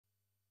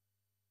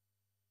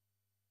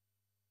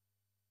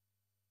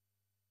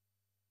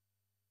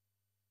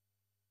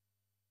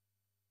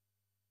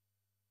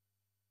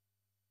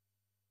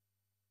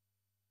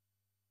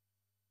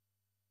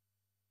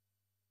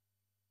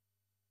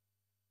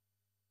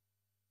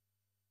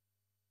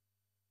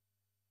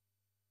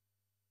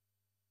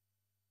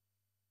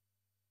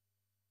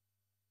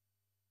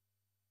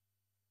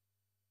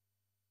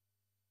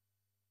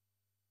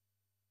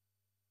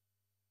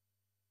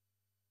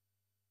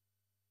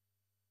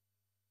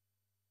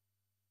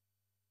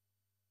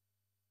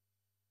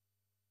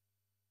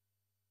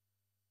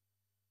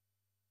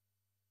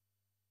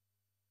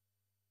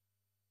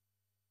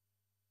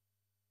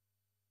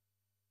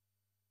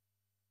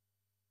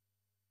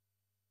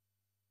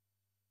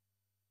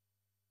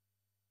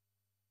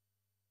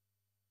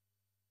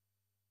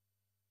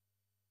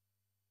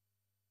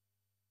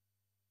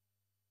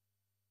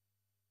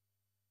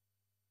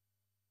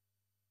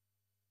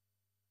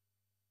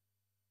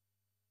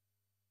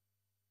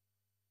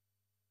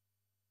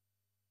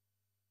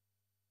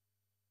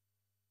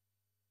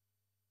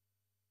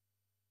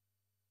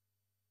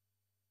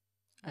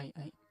I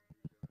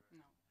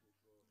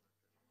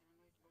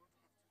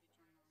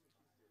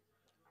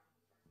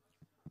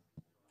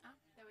Ah,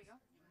 there we go.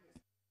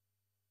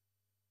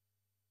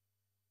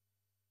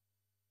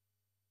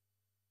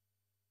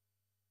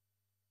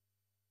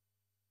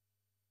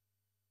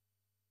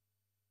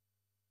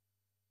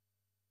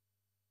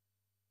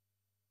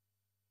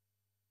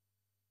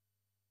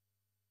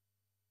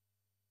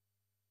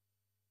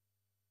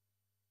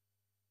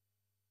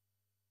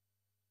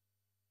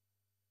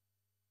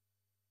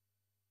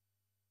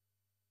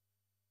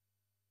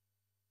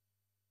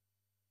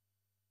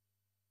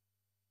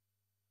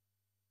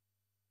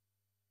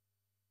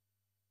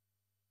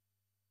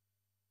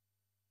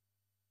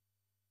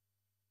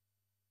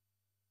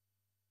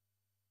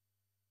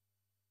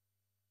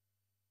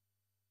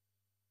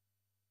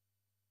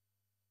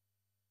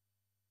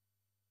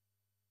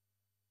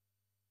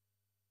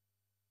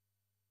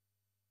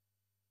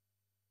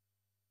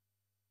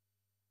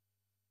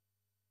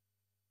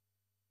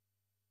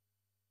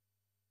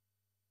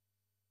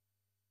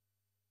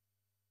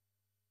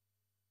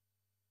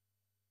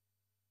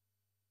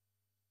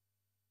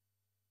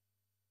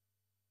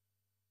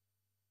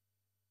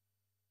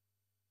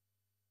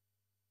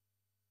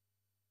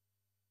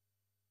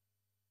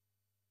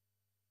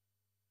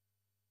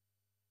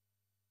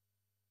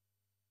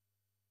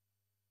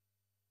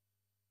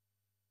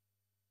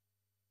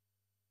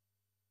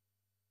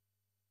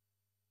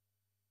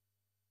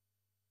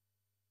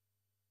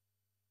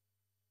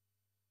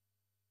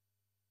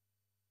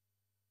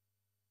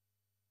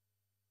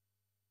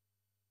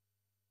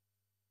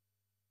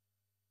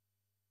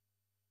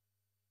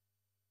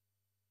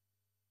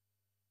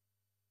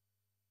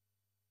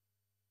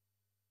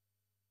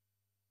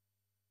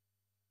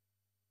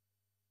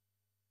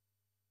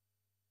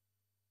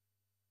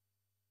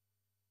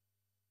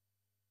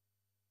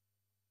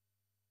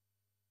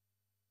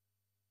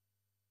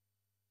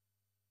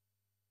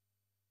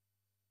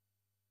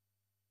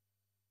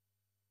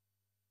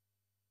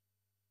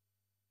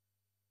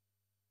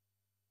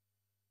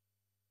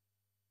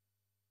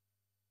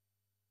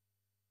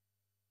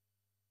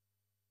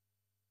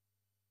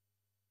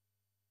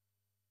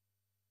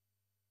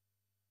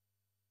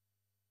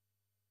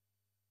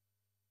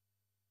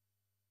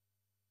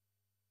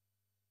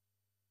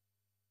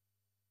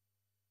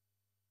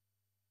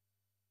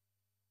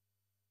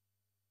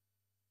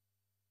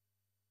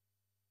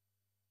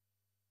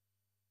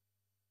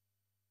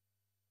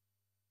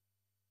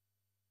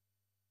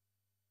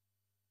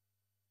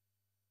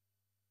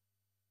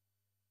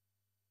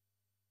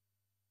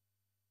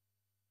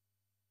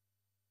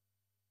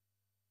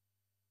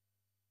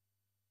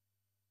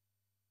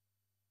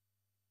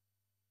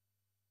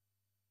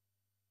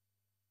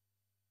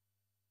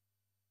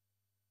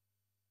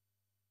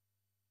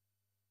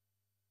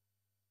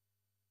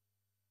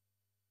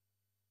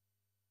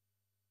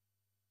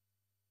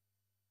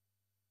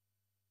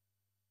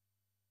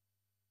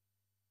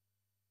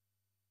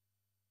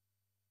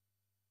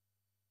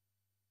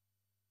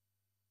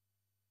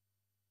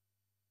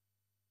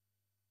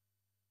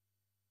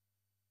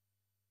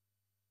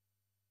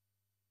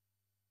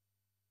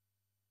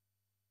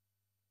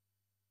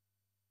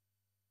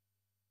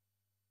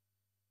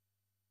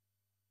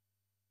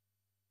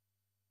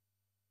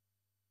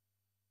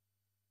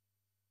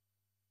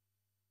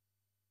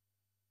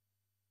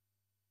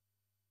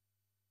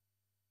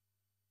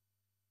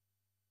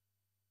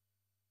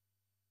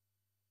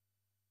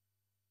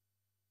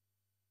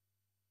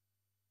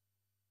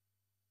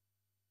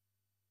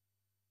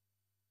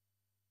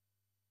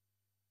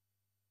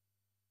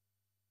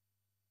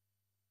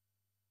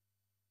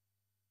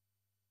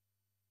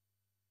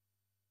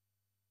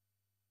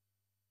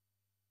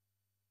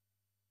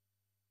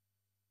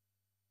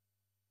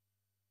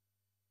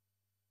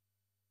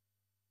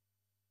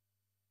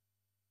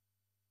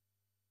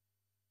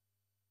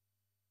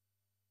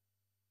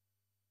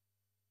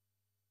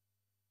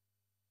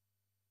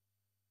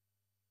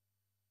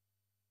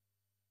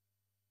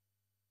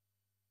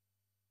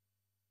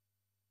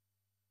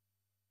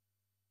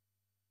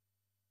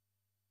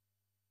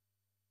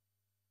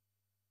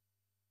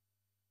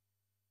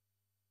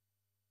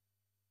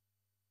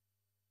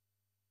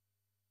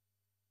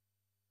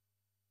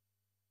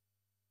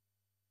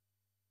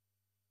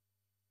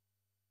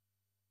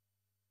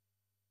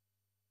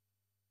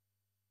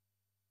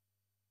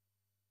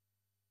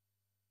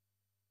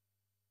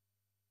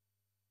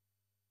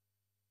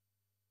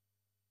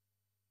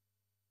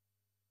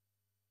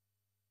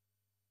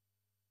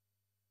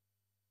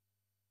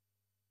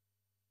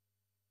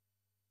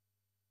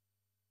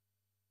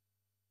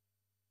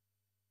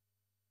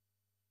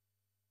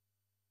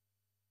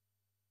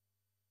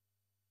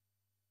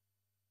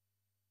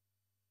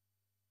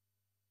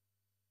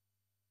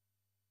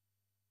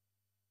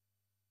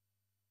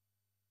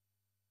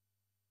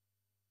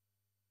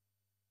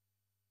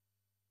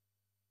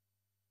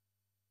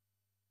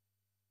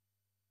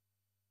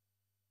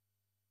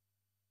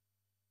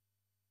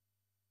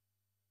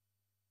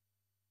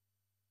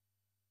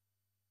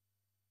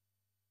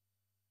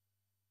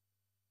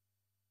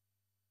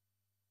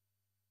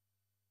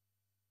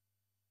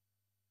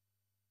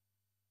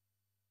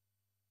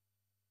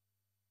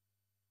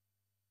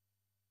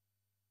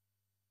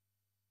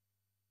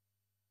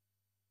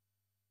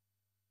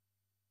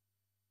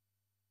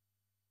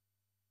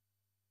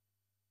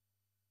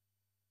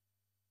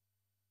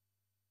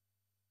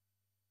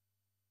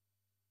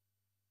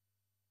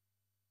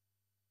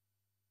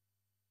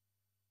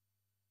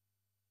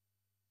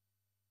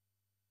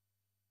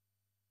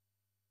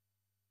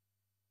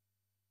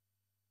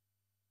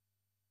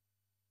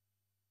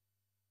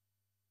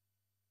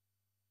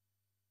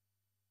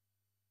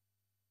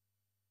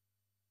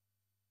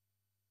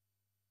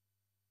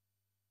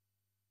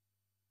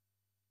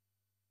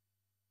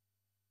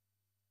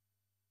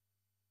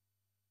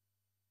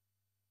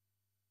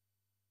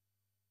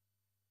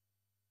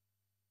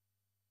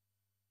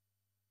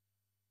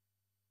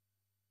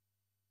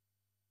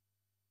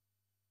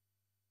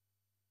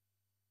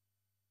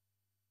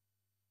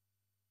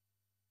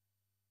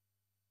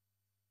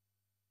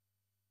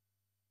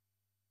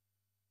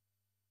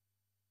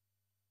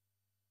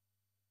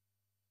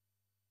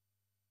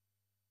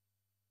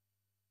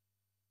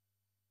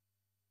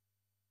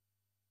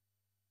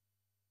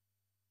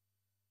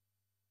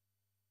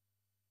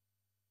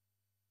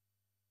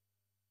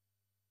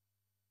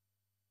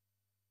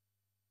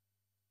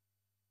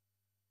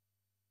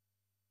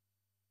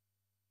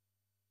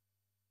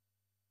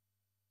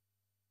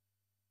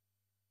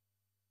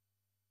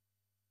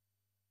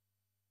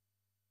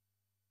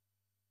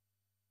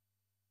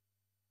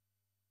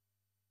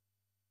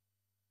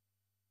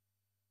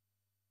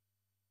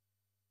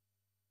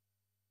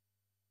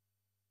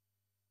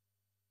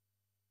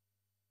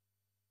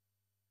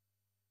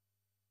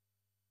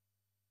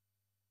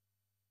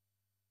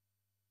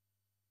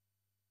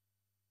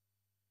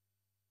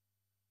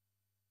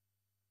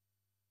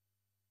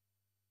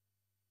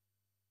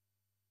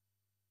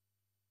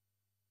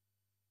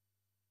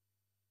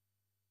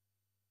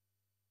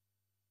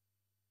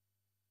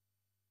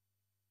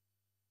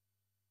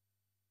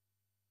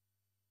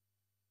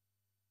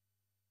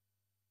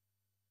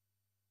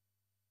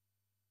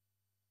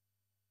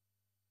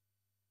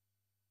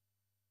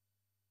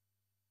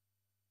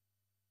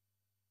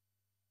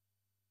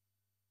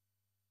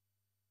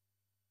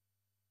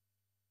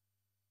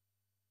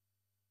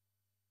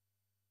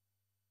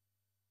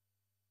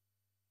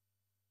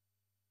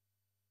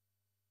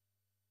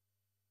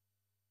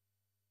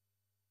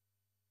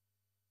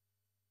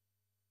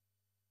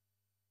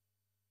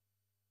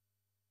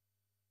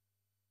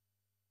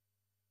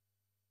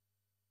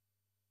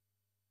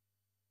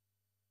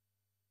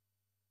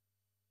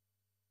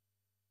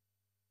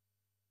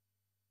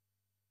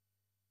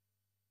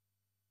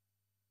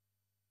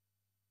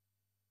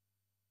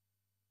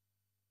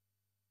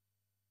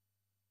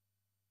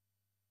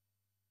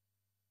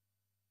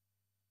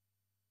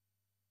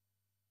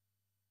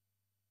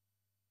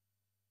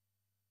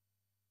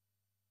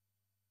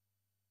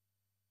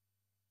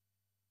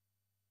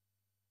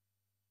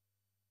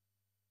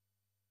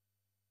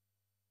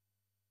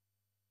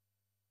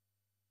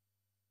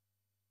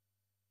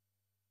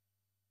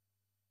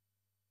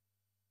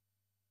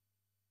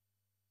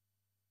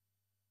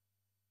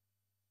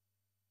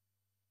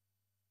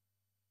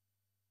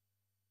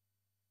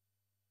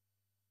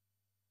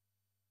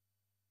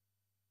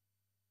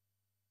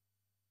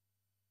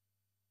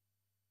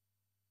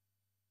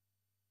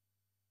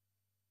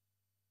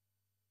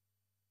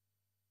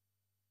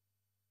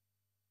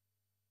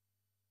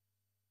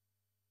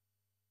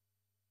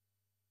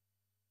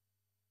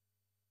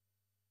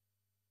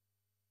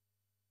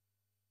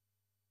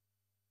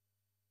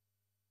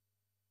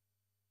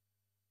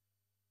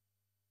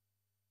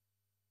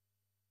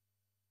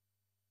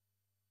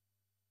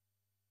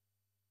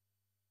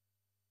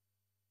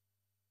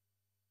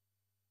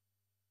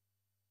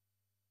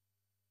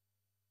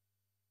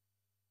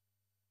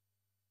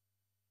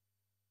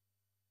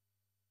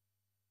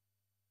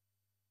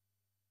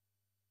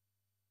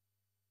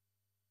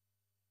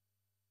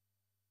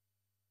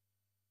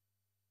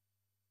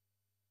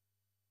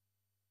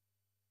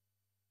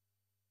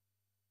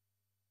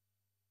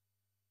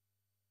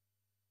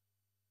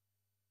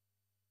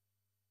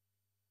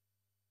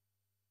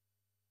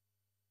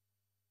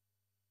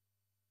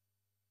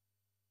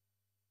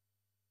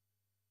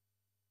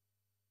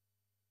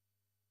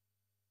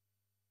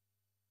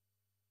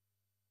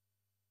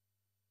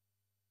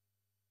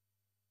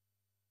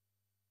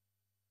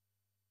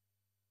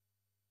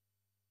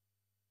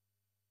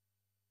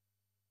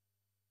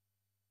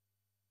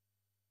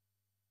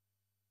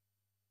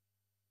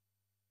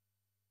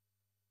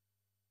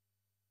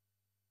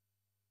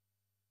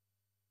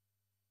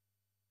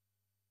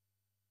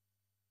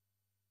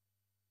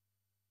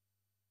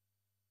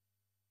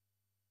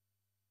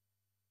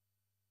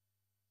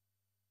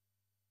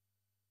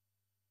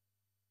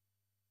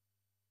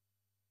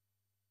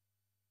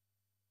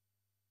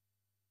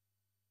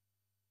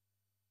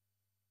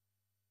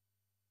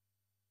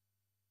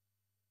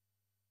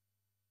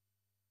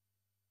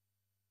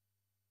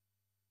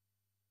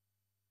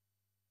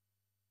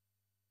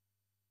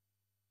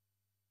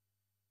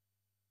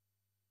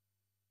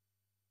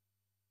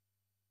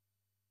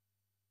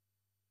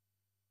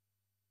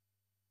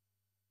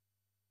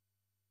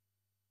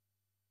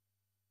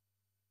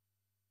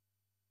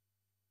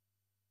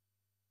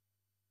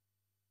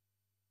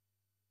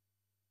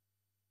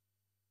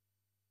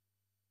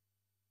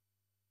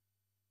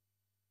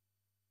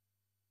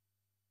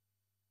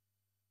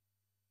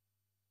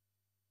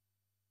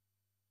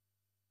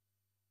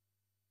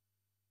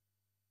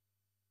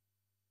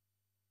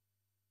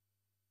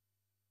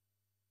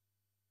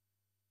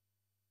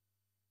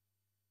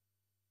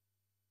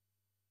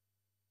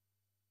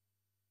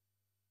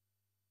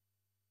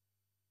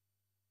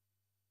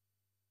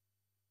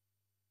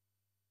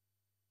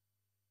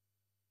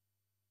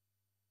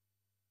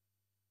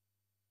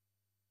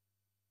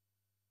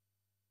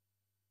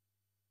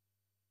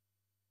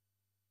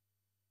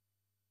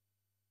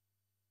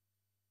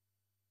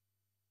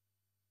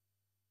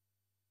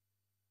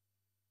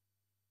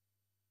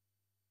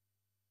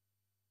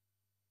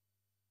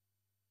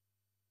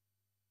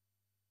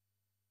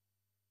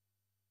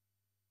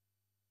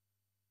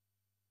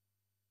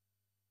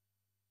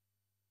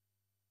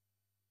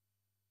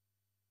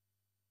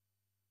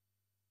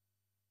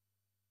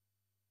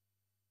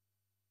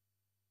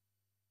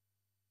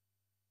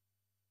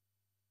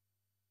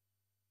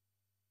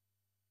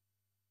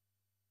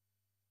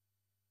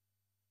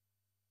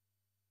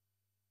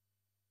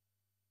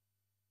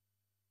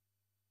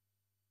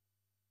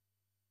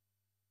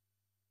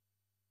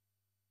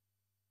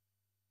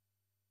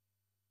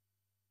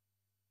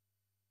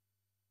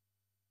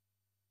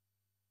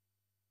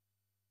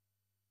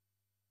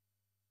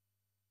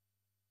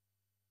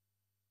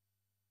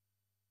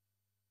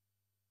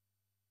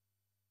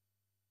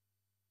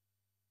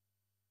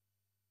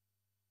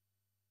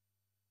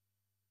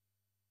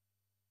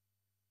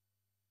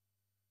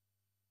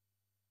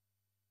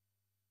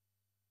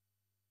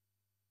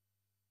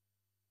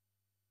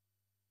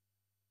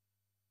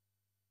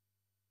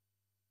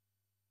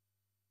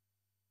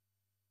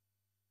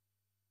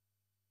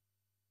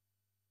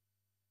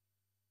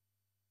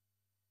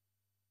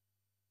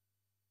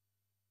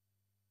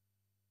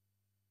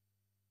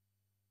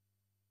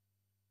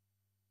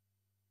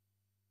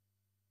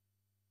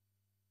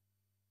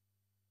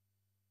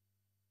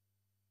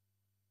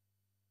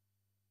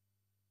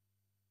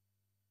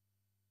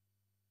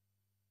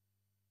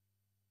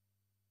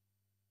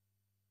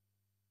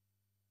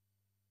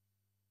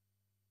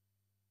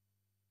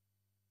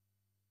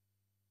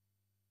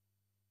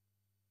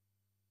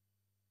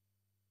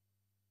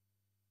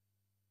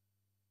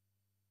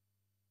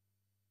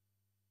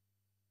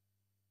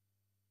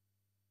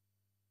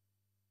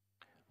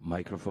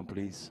 Microphone,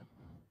 please.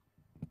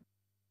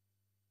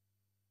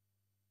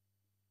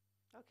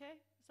 Okay,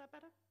 is that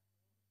better?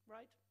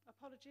 Right,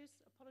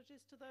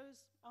 apologies to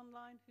those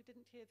online who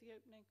didn't hear the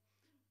opening.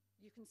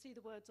 You can see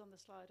the words on the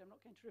slide, I'm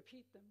not going to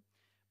repeat them.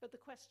 But the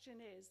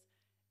question is,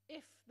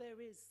 if there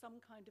is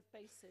some kind of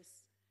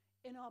basis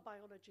in our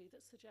biology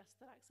that suggests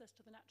that access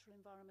to the natural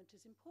environment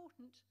is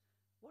important,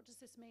 what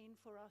does this mean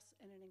for us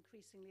in an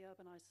increasingly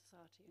urbanized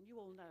society? And you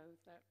all know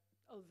that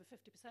over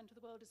 50% of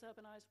the world is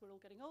urbanized, we're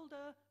all getting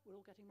older, we're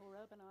all getting more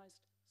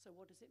urbanized, so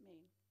what does it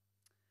mean?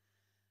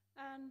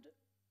 And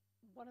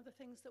one of the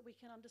things that we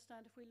can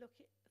understand if we look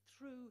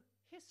through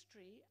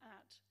history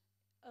at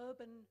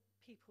urban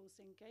people's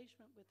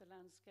engagement with the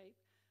landscape,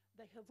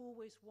 they have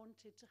always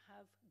wanted to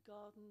have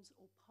gardens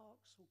or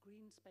parks or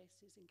green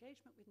spaces,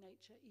 engagement with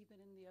nature, even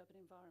in the urban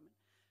environment.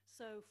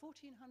 So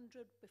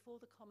 1400, before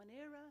the Common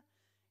Era,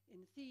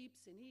 in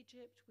Thebes, in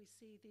Egypt, we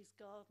see these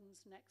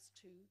gardens next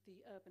to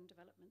the urban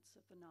developments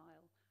of the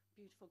Nile.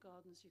 Beautiful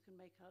gardens, you can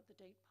make out the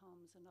date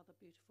palms and other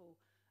beautiful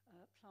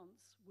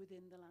plants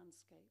within the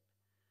landscape.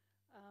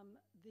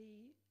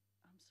 The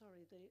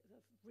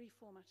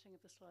reformatting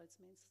of the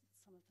slides means that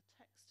some of the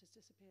text has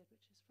disappeared,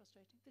 which is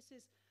frustrating. This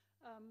is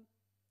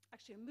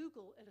actually a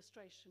Mughal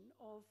illustration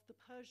of the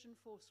Persian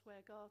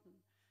four-square garden.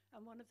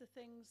 And one of the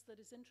things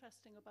that is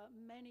interesting about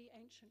many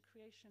ancient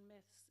creation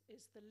myths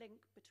is the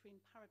link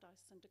between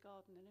paradise and a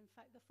garden. And in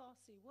fact, the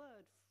Farsi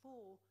word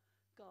for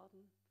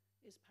garden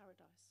is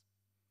paradise.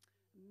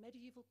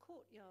 Medieval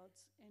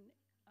courtyards in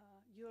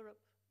Europe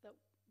that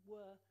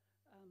were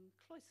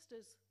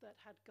cloisters that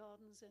had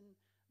gardens in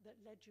that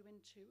led you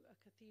into a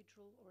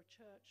cathedral or a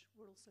church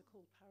were also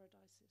called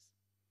paradises.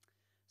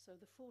 So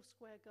the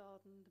four-square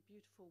garden, the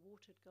beautiful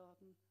watered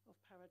garden of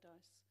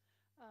paradise.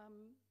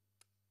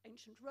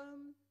 Ancient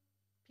Rome,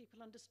 people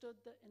understood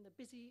that in the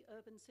busy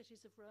urban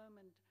cities of Rome,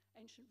 and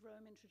ancient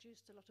Rome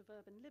introduced a lot of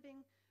urban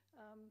living,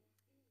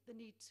 the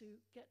need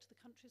to get to the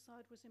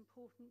countryside was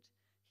important.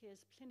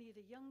 Here's Pliny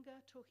the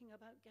Younger talking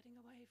about getting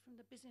away from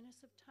the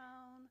busyness of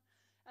town,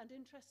 and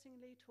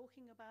interestingly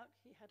talking about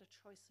he had a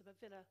choice of a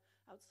villa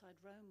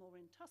outside Rome or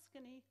in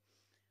Tuscany.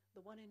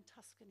 The one in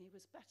Tuscany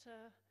was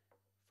better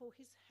for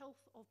his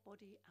health of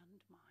body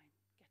and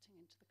mind, getting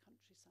into the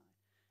countryside.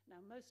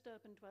 Now, most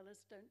urban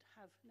dwellers don't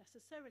have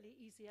necessarily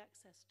easy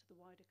access to the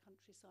wider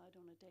countryside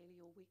on a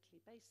daily or weekly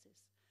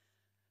basis.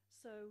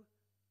 So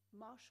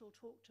Marshall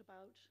talked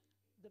about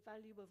the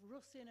value of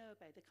rus in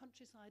urbe, the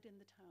countryside in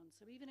the town.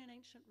 So even in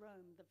ancient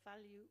Rome, the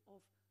value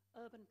of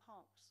urban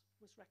parks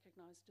was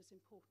recognized as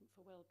important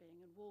for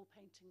well-being, and wall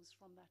paintings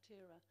from that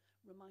era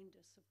remind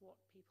us of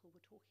what people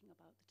were talking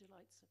about, the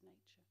delights of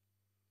nature.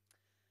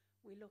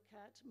 We look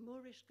at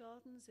Moorish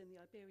gardens in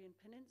the Iberian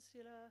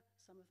Peninsula,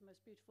 some of the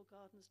most beautiful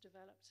gardens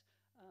developed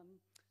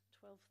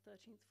 12th,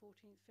 13th,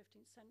 14th,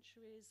 15th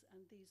centuries,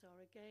 and these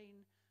are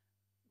again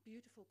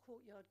beautiful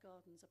courtyard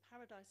gardens, a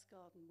paradise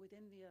garden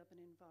within the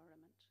urban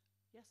environment.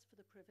 Yes, for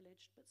the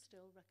privileged, but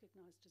still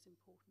recognized as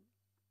important.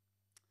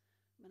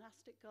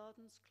 Monastic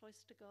gardens,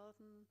 cloister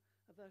garden,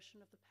 a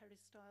version of the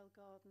peristyle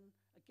garden.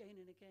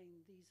 Again and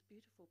again, these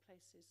beautiful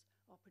places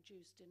are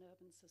produced in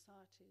urban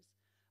societies.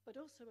 But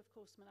also, of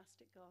course,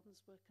 monastic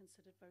gardens were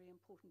considered very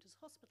important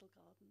as hospital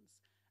gardens,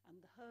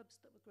 and the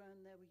herbs that were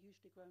grown there were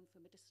usually grown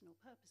for medicinal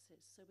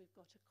purposes. So we've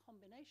got a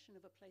combination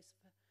of a place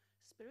for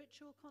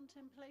spiritual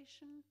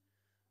contemplation,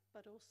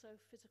 but also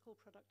physical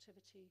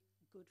productivity,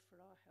 good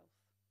for our health.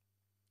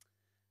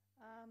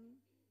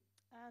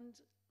 And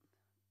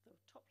the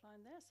top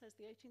line there says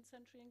the 18th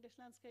century English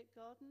landscape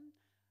garden.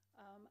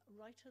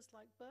 Writers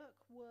like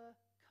Burke were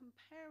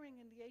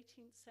comparing in the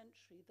 18th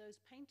century those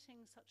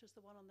paintings, such as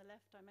the one on the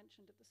left I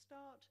mentioned at the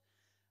start,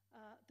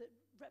 that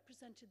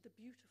represented the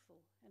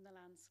beautiful in the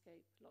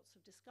landscape. Lots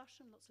of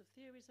discussion, lots of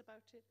theories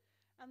about it.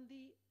 And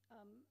the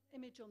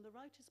image on the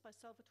right is by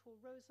Salvatore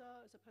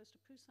Rosa, as opposed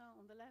to Poussin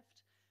on the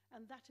left,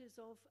 and that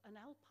is of an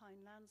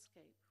alpine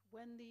landscape.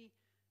 When the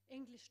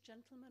English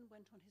gentleman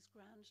went on his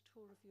grand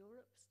tour of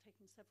Europe,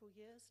 taking several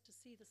years to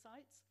see the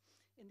sights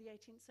in the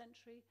 18th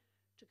century.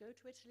 To go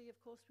to Italy,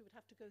 of course, we would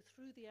have to go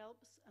through the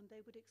Alps, and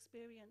they would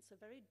experience a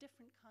very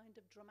different kind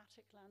of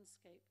dramatic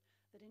landscape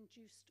that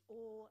induced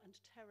awe and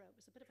terror. It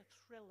was a bit of a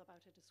thrill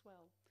about it as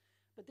well.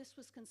 But this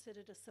was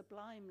considered a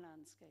sublime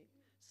landscape.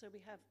 So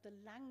we have the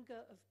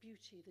languor of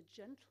beauty, the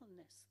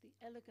gentleness, the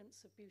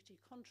elegance of beauty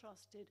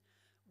contrasted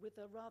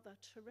with a rather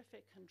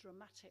terrific and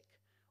dramatic,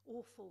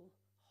 awful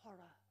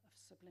horror of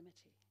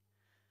sublimity.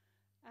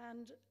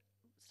 And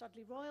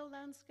Studley Royal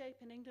landscape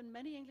in England,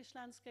 many English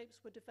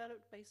landscapes were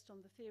developed based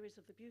on the theories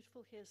of the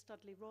beautiful. Here's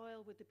Studley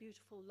Royal with the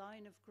beautiful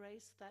line of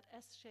grace, that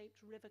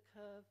S-shaped river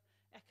curve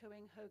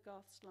echoing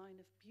Hogarth's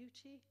line of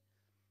beauty.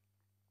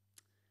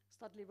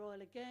 Studley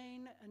Royal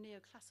again, a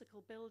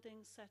neoclassical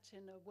building set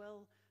in a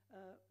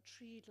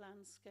well-treed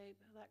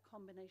landscape, that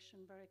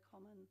combination very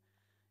common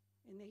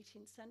in the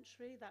 18th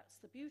century.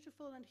 That's the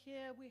beautiful, and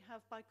here we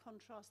have, by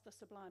contrast, the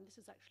sublime. This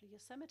is actually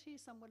Yosemite,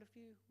 some of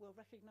you will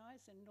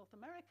recognize in North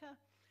America,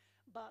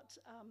 but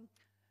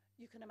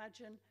you can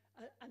imagine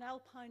an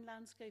alpine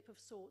landscape of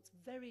sorts,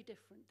 very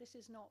different. This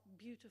is not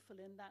beautiful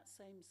in that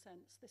same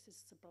sense. This is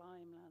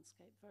sublime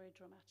landscape, very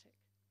dramatic.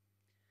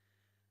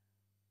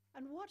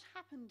 And what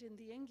happened in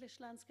the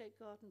English landscape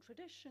garden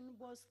tradition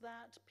was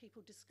that people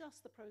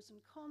discussed the pros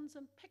and cons,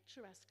 and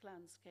picturesque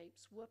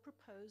landscapes were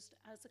proposed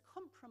as a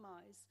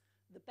compromise,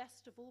 the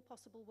best of all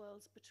possible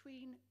worlds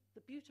between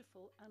the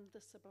beautiful and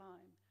the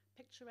sublime.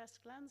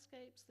 Picturesque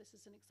landscapes, this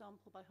is an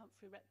example by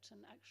Humphrey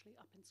Repton, actually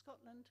up in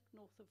Scotland,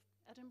 north of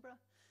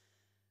Edinburgh.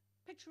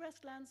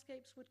 Picturesque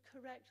landscapes would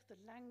correct the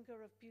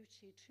languor of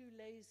beauty, too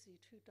lazy,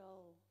 too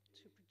dull,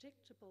 too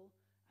predictable,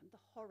 and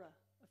the horror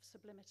of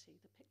sublimity.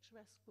 The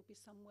picturesque would be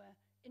somewhere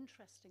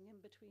interesting in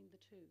between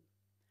the two.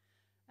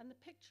 And the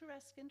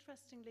picturesque,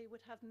 interestingly,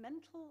 would have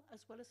mental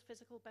as well as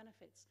physical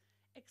benefits,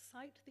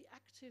 excite the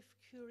active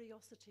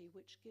curiosity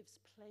which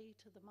gives play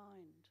to the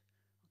mind.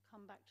 I'll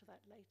come back to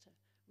that later.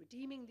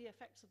 Redeeming the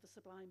effects of the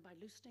sublime by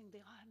loosening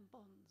the iron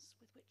bonds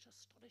with which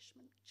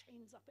astonishment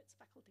chains up its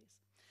faculties.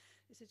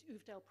 This is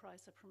Uwe Del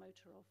Price, a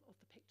promoter of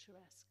the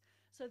picturesque.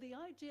 So the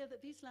idea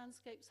that these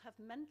landscapes have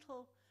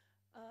mental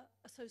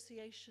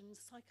associations,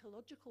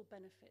 psychological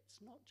benefits,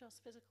 not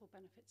just physical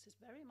benefits,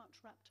 is very much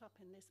wrapped up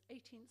in this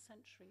 18th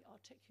century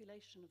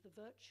articulation of the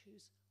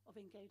virtues of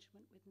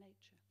engagement with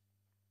nature.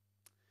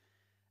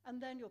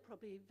 And then you're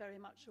probably very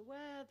much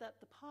aware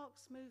that the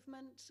parks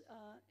movement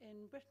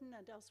in Britain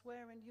and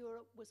elsewhere in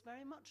Europe was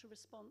very much a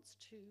response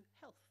to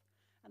health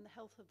and the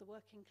health of the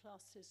working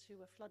classes who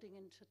were flooding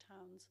into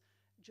towns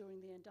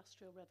during the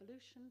Industrial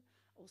Revolution,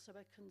 also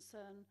a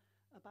concern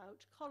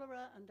about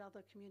cholera and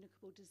other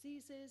communicable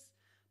diseases,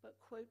 but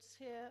quotes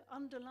here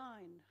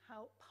underline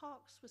how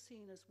parks were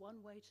seen as one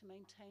way to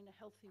maintain a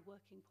healthy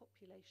working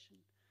population.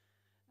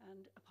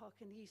 And a park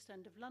in the East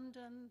End of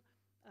London,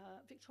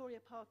 Victoria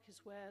Park,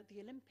 is where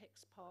the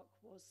Olympics Park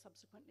was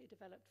subsequently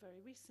developed very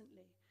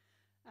recently.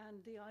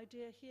 And the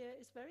idea here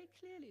is very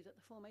clearly that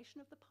the formation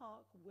of the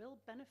park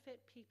will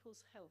benefit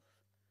people's health.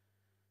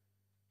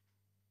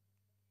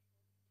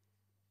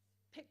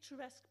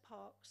 Picturesque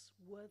parks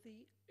were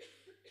the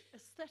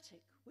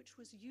aesthetic which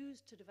was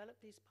used to develop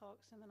these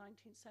parks in the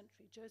 19th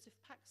century. Joseph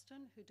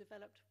Paxton, who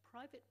developed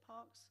private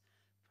parks,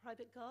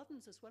 private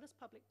gardens as well as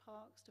public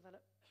parks,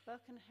 developed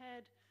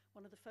Birkenhead,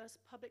 one of the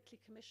first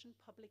publicly commissioned,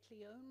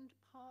 publicly owned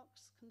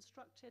parks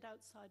constructed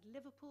outside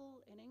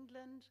Liverpool in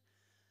England,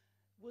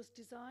 was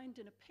designed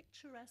in a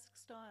picturesque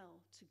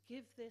style to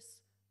give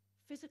this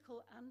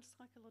physical and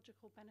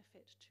psychological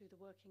benefit to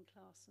the working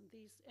class. And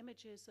these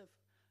images of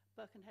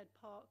Birkenhead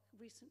Park,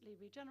 recently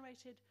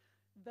regenerated,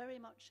 very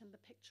much in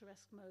the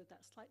picturesque mode.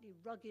 That slightly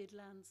rugged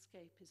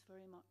landscape is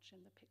very much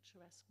in the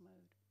picturesque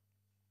mode.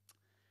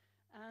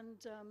 And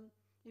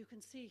you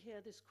can see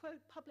here this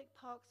quote, "Public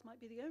parks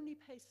might be the only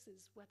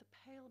places where the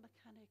pale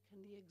mechanic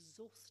and the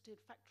exhausted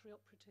factory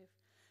operative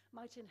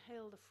might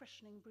inhale the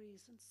freshening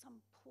breeze and some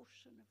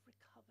portion of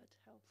recovered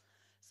health."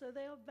 So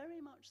they are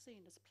very much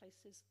seen as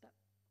places that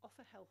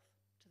offer health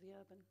to the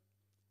urban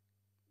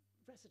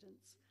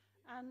residents.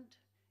 And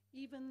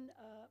even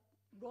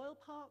royal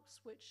parks,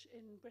 which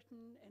in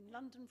Britain, in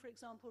London, for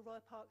example,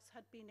 royal parks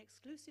had been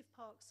exclusive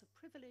parks of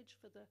privilege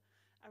for the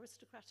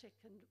aristocratic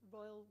and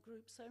royal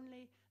groups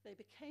only. They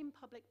became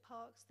public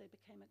parks, they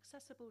became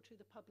accessible to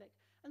the public,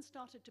 and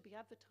started to be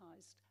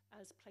advertised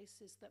as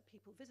places that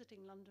people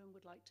visiting London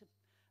would like to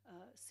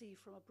see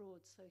from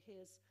abroad. So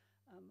here's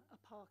a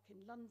park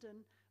in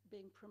London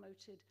being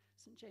promoted,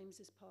 St.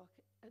 James's Park,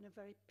 in a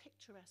very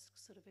picturesque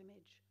sort of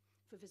image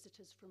for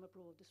visitors from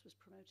abroad. This was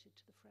promoted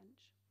to the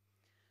French.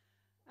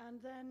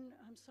 And then,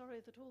 I'm sorry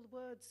that all the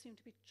words seem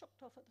to be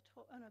chopped off at the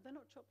top. Oh no, they're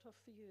not chopped off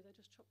for you, they're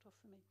just chopped off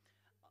for me.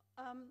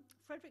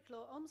 Frederick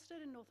Law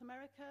Olmsted in North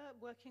America,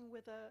 working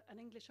with an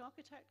English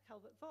architect,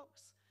 Calvert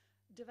Vaux,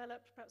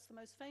 developed perhaps the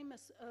most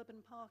famous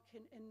urban park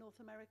in North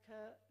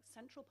America,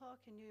 Central Park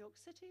in New York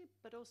City,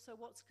 but also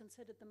what's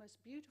considered the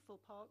most beautiful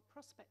park,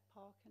 Prospect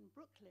Park in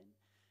Brooklyn.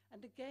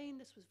 And again,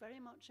 this was very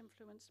much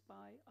influenced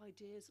by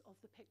ideas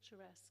of the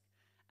picturesque.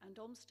 And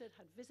Olmsted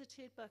had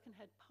visited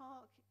Birkenhead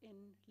Park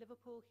in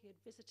Liverpool, he had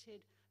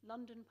visited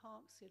London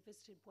parks, he had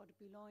visited Bois de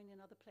Boulogne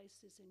and other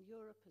places in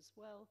Europe as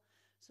well.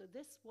 So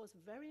this was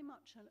very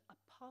much a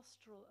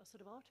pastoral, a sort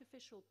of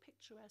artificial,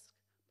 picturesque,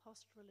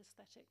 pastoral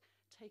aesthetic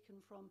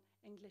taken from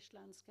English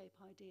landscape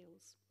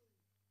ideals.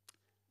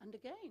 And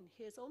again,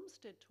 here's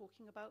Olmsted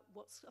talking about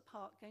what's a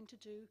park going to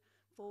do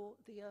for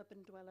the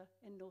urban dweller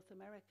in North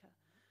America.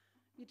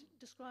 He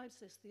describes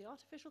this: the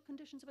artificial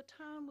conditions of a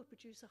town would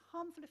produce a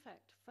harmful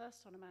effect,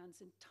 first on a man's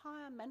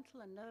entire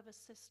mental and nervous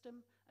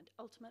system, and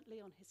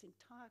ultimately on his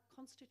entire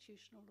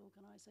constitutional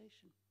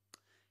organization.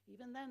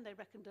 Even then, they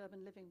reckoned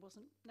urban living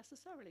wasn't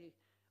necessarily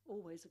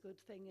always a good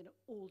thing in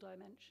all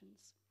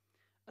dimensions.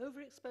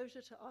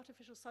 Overexposure to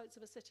artificial sites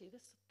of a city,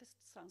 this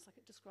sounds like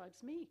it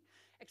describes me.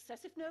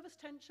 Excessive nervous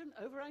tension,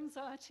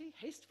 over-anxiety,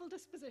 hasteful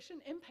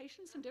disposition,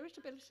 impatience and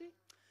irritability.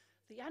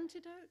 The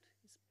antidote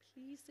is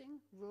pleasing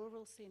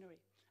rural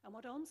scenery. And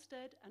what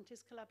Olmsted and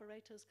his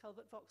collaborators,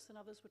 Calvert Vaux and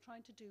others, were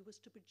trying to do was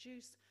to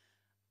produce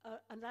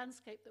a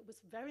landscape that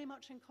was very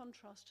much in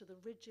contrast to the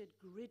rigid,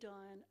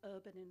 gridiron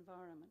urban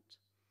environment.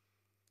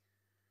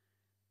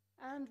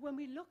 And when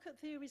we look at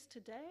theories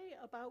today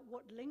about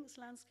what links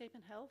landscape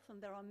and health,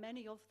 and there are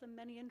many of them,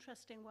 many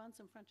interesting ones,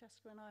 and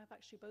Francesca and I have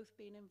actually both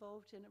been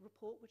involved in a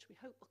report which we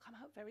hope will come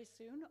out very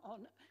soon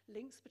on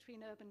links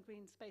between urban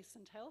green space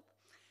and health.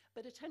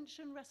 But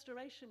attention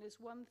restoration is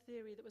one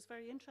theory that was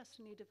very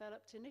interestingly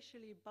developed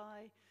initially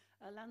by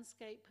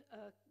landscape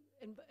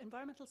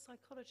environmental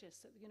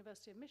psychologists at the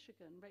University of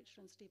Michigan,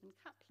 Rachel and Stephen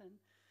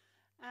Kaplan.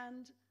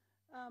 And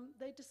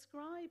they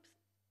describe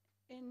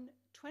in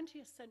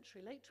 20th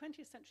century, late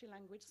 20th century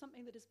language,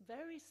 something that is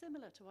very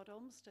similar to what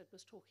Olmsted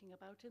was talking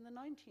about in the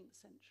 19th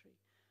century.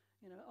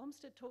 You know,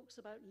 Olmsted talks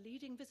about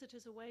leading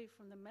visitors away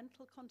from the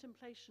mental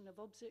contemplation of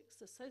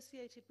objects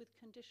associated with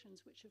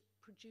conditions which have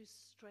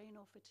produced strain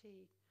or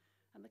fatigue.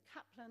 And the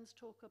Kaplans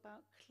talk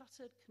about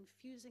cluttered,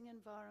 confusing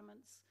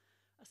environments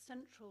are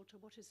central to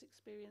what is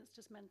experienced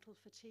as mental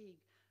fatigue.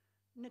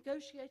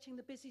 Negotiating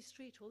the busy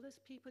street, all those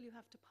people you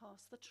have to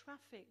pass, the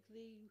traffic,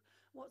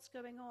 what's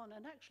going on.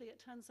 And actually,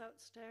 it turns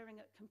out staring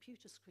at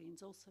computer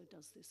screens also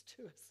does this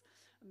to us.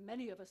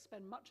 Many of us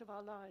spend much of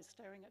our lives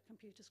staring at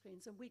computer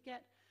screens, and we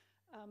get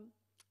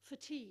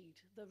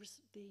fatigued.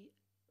 The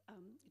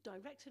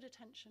directed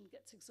attention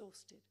gets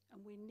exhausted,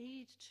 and we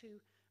need to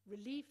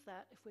relieve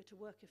that if we're to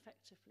work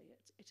effectively.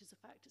 It is a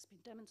fact. It's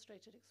been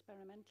demonstrated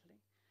experimentally.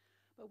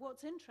 But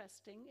what's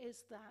interesting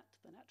is that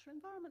the natural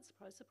environment,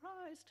 surprise,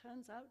 surprise,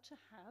 turns out to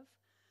have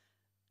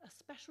a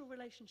special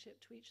relationship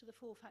to each of the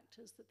four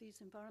factors that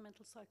these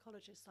environmental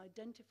psychologists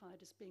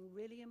identified as being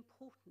really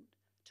important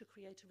to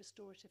create a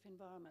restorative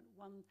environment,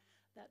 one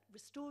that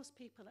restores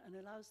people and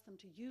allows them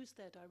to use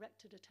their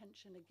directed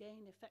attention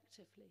again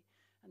effectively.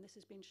 And this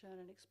has been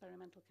shown in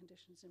experimental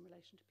conditions in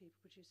relation to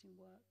people producing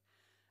work.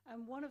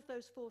 And one of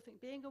those four things,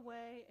 being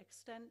away,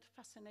 extent,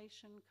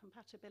 fascination,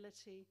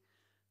 compatibility.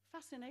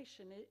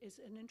 Fascination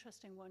is an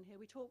interesting one here.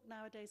 We talk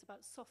nowadays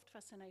about soft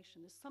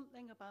fascination. There's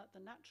something about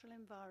the natural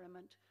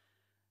environment,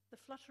 the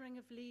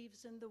fluttering of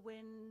leaves in the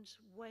wind,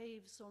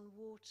 waves on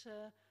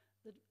water,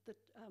 the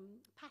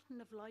pattern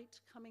of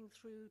light coming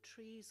through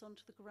trees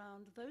onto the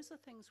ground. Those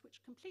are things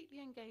which completely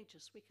engage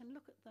us. We can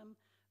look at them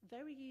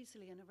very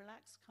easily in a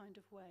relaxed kind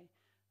of way.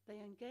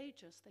 They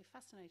engage us, they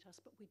fascinate us,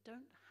 but we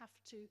don't have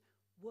to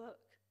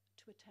work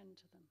to attend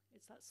to them.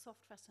 It's that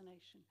soft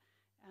fascination.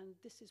 And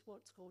this is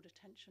what's called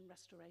attention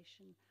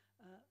restoration,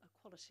 a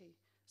quality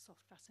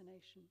soft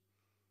fascination.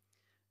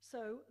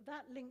 So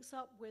that links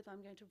up with,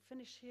 I'm going to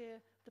finish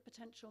here, the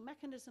potential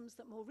mechanisms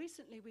that more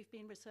recently we've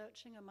been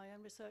researching, and my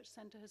own research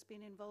center has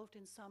been involved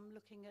in some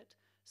looking at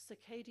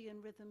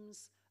circadian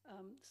rhythms,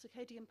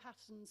 circadian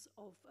patterns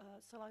of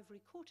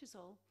salivary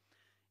cortisol.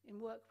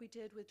 In work we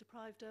did with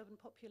deprived urban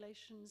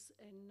populations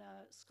in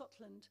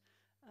Scotland,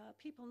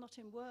 people not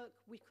in work,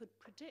 we could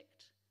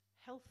predict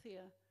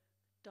healthier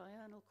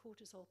diurnal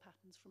cortisol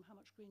patterns from how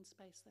much green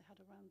space they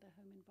had around their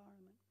home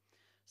environment.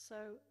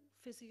 So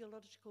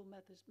physiological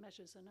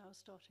measures are now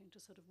starting to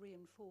sort of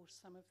reinforce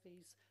some of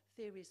these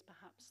theories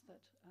perhaps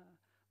that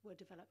were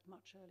developed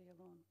much earlier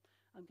on.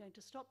 I'm going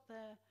to stop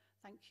there.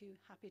 Thank you.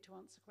 Happy to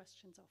answer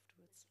questions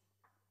afterwards.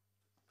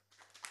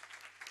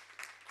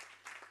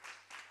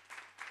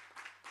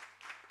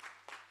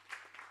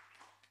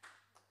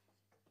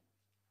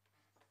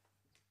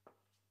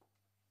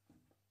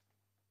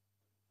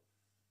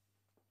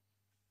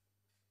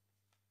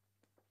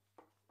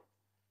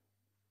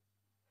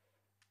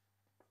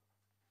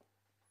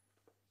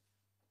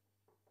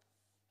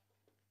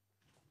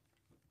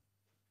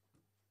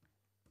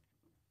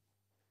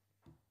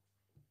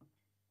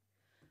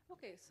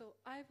 Okay, so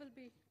I will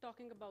be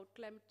talking about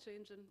climate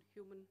change and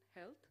human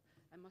health.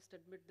 I must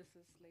admit this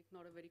is like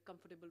not a very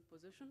comfortable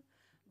position,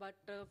 but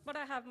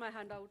I have my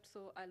hand out,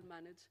 so I'll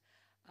manage.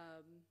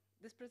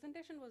 This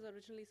presentation was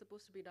originally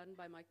supposed to be done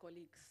by my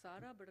colleague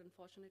Sarah, but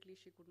unfortunately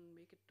she couldn't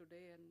make it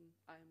today and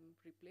I'm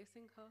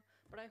replacing her.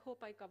 But I hope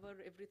I cover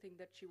everything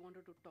that she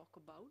wanted to talk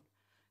about.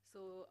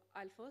 So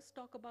I'll first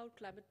talk about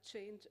climate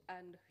change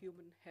and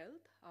human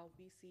health, how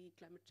we see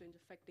climate change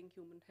affecting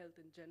human health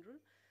in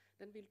general.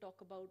 Then we'll talk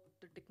about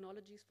the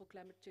technologies for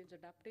climate change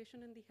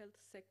adaptation in the health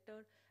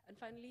sector. And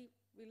finally,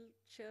 we'll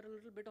share a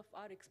little bit of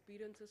our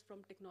experiences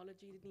from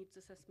Technology Needs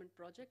Assessment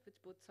Project, which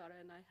both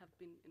Sarah and I have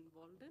been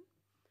involved in.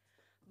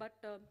 But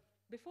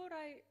before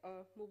I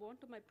move on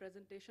to my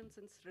presentation,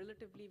 since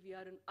relatively we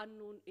are an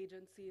unknown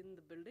agency in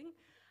the building,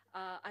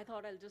 I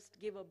thought I'll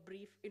just give a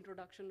brief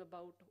introduction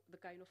about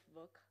the kind of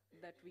work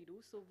that we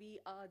do. So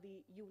we are the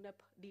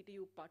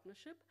UNEP-DTU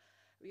Partnership.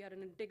 We are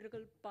an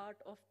integral part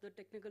of the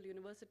Technical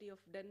University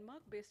of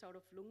Denmark, based out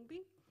of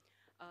Lyngby.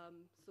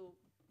 So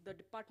the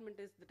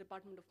department is the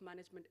Department of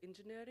Management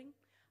Engineering.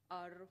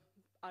 Our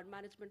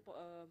management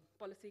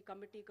policy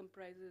committee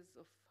comprises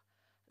of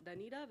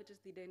DANIDA, which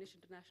is the Danish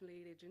International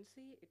Aid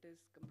Agency. It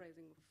is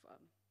comprising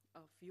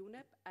of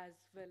UNEP as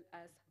well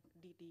as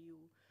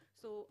DTU.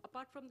 So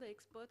apart from the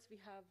experts we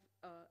have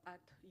at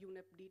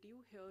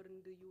UNEP-DTU here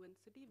in the UN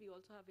city, we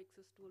also have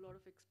access to a lot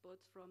of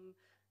experts from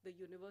the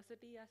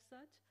university as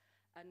such.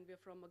 and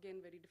we're from, again,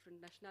 very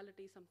different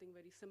nationalities, something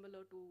very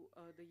similar to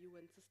the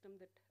UN system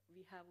that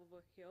we have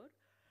over here.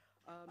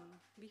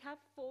 We have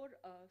four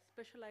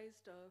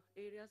specialized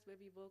areas where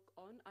we work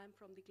on. I'm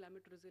from the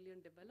climate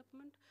resilient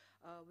development,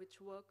 which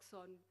works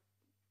on,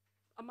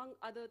 among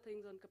other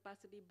things, on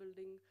capacity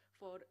building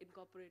for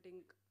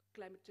incorporating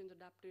climate change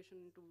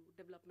adaptation into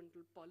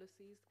developmental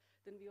policies.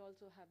 Then we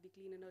also have the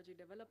clean energy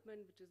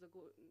development, which is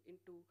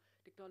into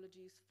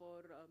technologies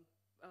for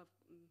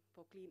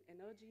clean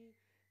energy.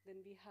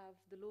 Then we have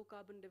the low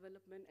carbon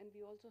development, and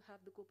we also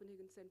have the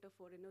Copenhagen Center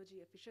for Energy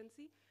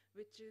Efficiency,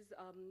 which is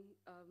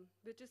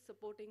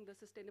supporting the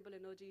Sustainable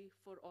Energy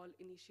for All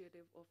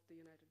initiative of the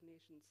United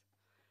Nations.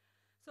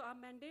 So our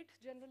mandate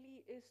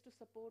generally is to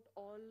support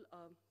all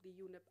the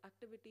UNEP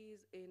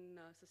activities in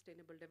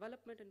sustainable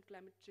development and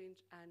climate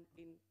change and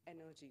in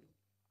energy.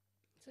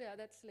 So yeah,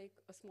 that's like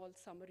a small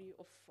summary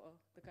of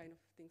the kind of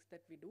things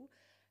that we do.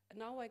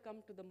 Now I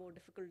come to the more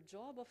difficult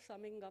job of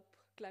summing up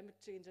climate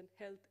change and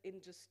health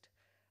in just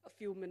a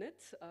few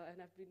minutes,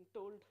 and I've been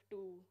told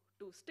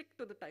to stick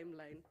to the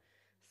timeline.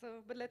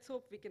 So, but let's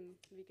hope we can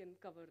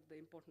cover the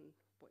important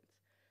points.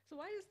 So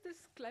why is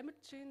this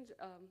climate change,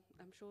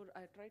 I'm sure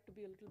I tried to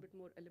be a little bit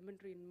more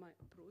elementary in my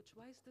approach,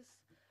 why is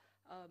this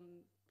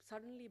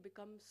suddenly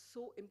become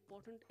so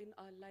important in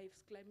our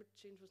lives? Climate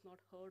change was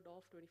not heard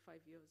of 25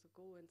 years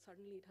ago, and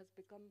suddenly it has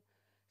become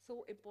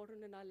so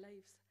important in our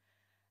lives.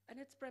 And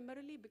it's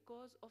primarily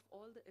because of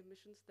all the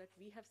emissions that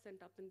we have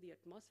sent up in the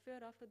atmosphere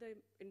after the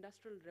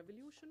Industrial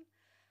Revolution.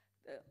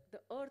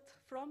 The Earth,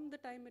 from the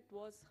time it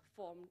was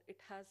formed,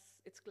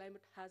 its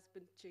climate has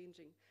been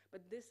changing.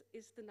 But this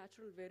is the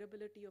natural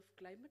variability of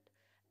climate.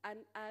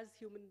 And as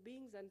human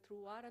beings and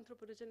through our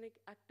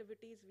anthropogenic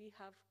activities, we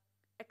have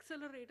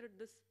accelerated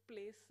this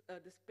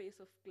pace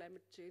of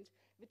climate change,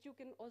 which you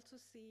can also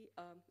see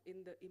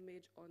in the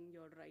image on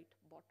your right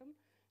bottom,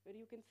 where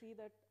you can see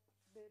that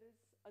there is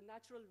a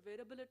natural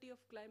variability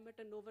of climate,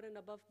 and over and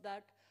above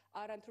that,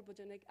 our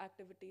anthropogenic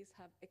activities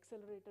have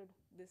accelerated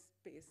this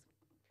pace.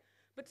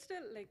 But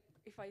still, like,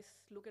 if I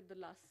look at the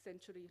last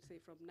century, say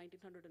from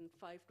 1905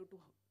 to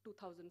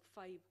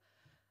 2005,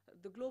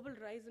 the global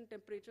rise in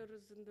temperature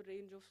is in the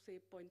range of, say,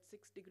 0.6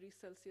 degrees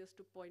Celsius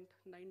to 0.9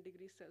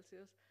 degrees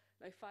Celsius.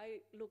 Now, if I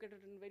look at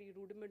it in very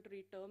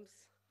rudimentary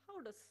terms, how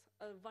does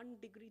a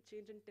 1 degree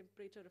change in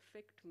temperature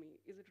affect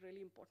me? Is it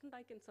really important?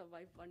 I can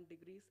survive 1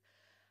 degree.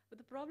 But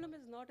the problem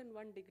is not in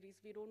 1 degree.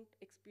 We don't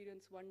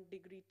experience 1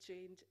 degree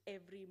change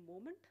every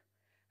moment.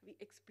 We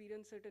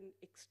experience it in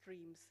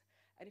extremes.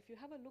 And if you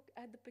have a look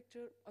at the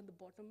picture on the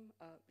bottom,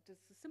 which is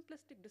a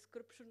simplistic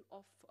description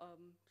of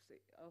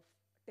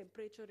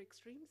temperature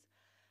extremes.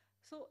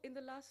 So in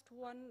the last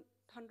 100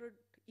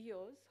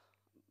 years,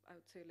 I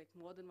would say like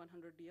more than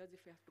 100 years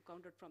if you have to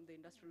count it from the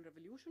Industrial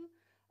Revolution,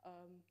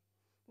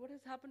 what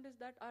has happened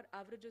is that our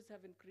averages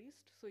have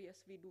increased. So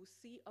yes, we do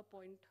see a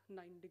 0.9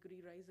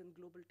 degree rise in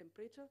global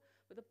temperature,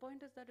 but the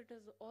point is that it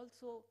has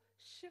also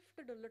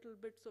shifted a little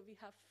bit, so we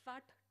have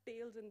fat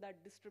tails in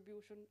that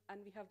distribution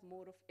and we have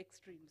more of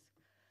extremes.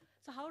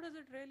 So how does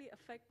it really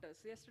affect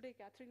us? Yesterday,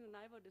 Catherine and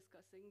I were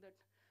discussing that,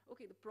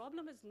 okay, the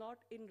problem is not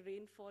in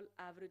rainfall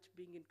average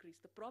being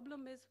increased. The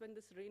problem is when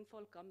this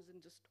rainfall comes in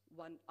just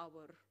 1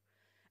 hour.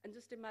 And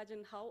just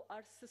imagine how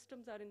our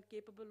systems are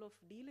incapable of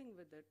dealing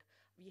with it.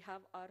 We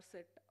have our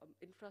set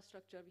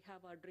infrastructure, we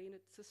have our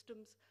drainage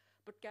systems,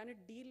 but can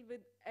it deal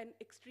with an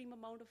extreme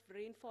amount of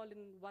rainfall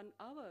in 1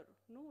 hour?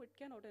 No, it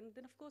cannot. And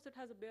then of course it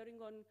has a bearing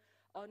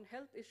on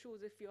health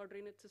issues if your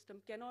drainage system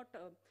cannot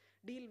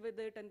deal with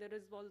it and there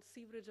is all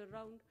sewerage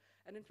around.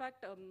 And in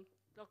fact,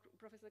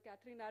 Professor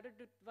Catherine added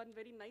one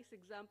very nice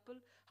example,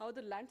 how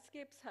the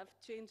landscapes have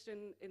changed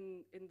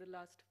in the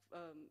last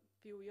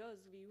few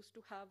years. We used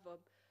to have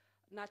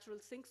natural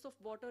sinks of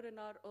water in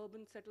our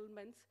urban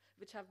settlements,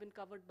 which have been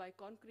covered by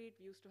concrete.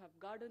 We used to have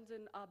gardens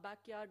in our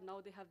backyard.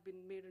 Now they have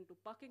been made into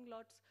parking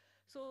lots.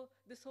 So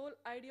this whole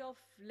idea of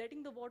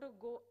letting the water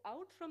go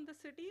out from the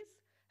cities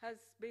has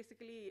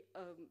basically,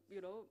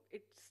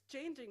 it's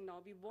changing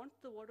now. We want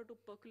the water to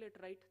percolate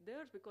right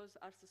there because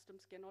our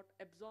systems cannot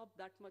absorb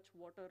that much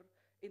water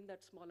in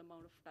that small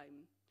amount of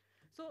time.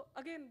 So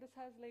again, this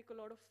has like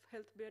a lot of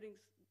health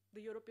bearings.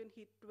 The European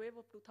heat wave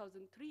of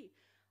 2003,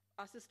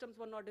 our systems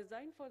were not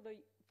designed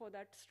for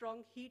that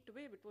strong heat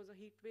wave. It was a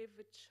heat wave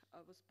which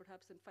was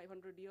perhaps in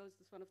 500 years,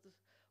 this one of the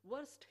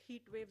worst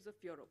heat waves of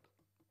Europe.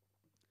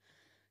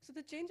 So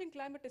the changing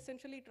climate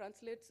essentially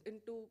translates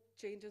into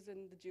changes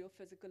in the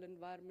geophysical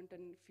environment,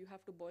 and if you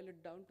have to boil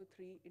it down to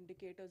 3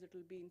 indicators, it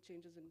will be in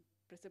changes in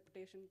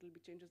precipitation, it will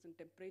be changes in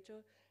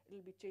temperature, it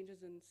will be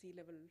changes in sea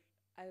level,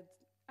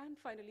 and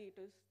finally it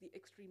is the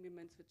extreme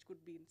events, which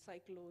could be in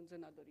cyclones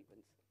and other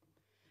events.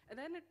 And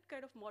then it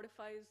kind of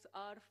modifies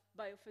our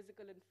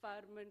biophysical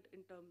environment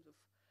in terms of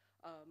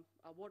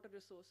our water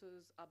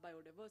resources, our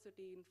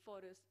biodiversity in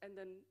forests, and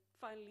then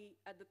finally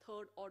at the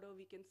third order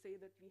we can say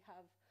that we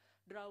have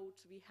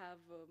droughts, we have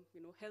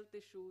health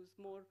issues,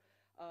 more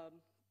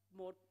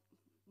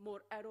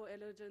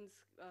aeroallergens,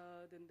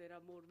 then there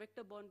are more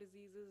vector-borne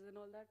diseases and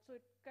all that. So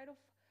it kind of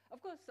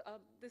Of course,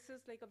 this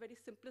is like a very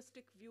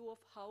simplistic view of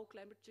how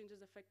climate change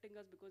is affecting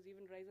us, because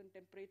even rise in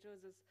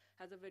temperatures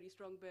has a very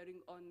strong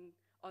bearing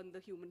on the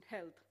human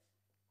health.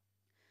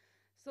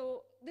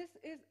 So this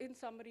is in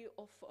summary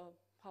of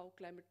how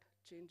climate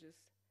change is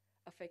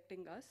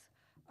affecting us.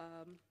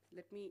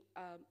 Let me,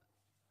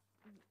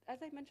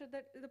 as I mentioned,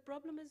 that the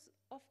problem is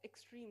of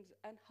extremes,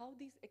 and how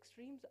these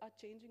extremes are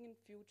changing in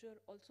future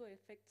also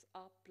affects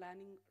our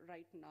planning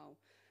right now.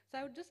 So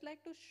I would just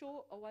like to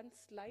show one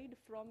slide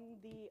from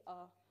the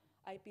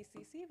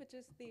IPCC, which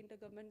is the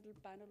Intergovernmental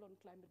Panel on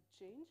Climate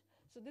Change.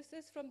 So this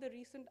is from the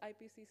recent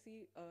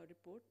IPCC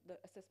report, the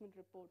assessment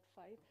report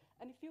 5.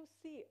 And if you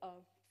see,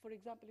 for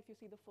example, if you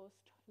see the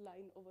first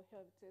line over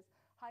here, it says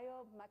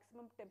higher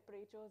maximum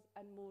temperatures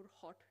and more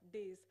hot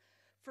days.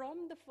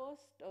 From the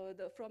first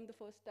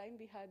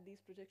time we had these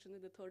projections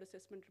in the third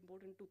assessment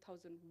report in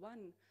 2001,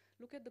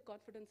 look at the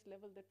confidence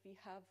level that we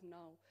have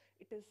now.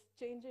 It is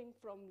changing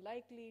from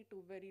likely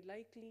to very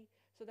likely.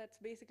 So that's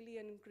basically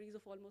an increase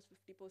of almost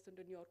 50%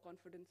 in your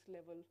confidence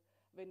level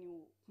when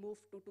you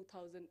move to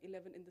 2011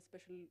 in the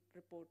special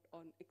report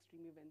on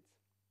extreme events.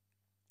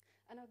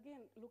 And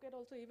again, look at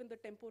also even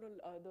the temporal,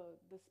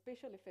 the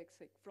spatial effects,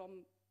 like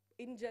from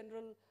in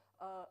general,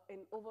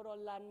 in overall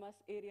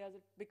landmass areas,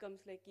 it becomes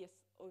like, yes,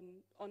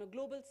 on a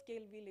global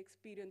scale, we'll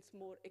experience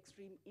more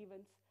extreme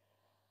events.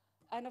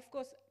 And of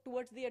course,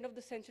 towards the end of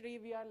the century,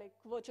 we are like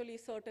virtually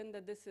certain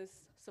that this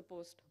is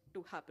supposed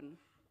to happen.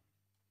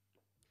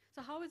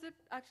 So how is it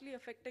actually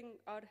affecting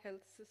our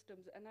health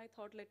systems? And I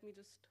thought, let me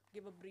just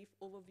give a brief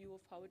overview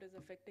of how it is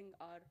affecting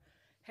our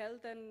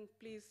health, and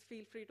please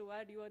feel free to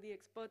add, you are the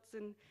experts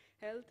in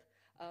health.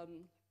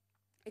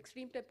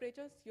 Extreme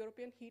temperatures,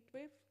 European heat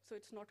wave, so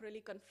it's not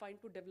really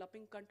confined to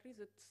developing countries,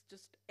 it's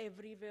just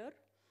everywhere.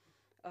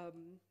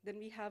 Then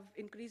we have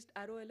increased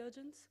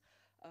aeroallergens.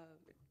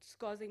 It's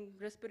causing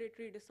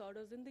respiratory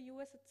disorders in the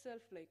US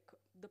itself, like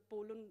the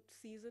pollen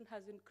season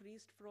has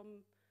increased from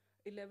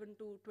 11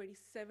 to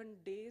 27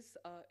 days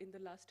in the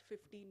last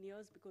 15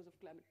 years because of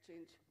climate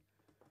change.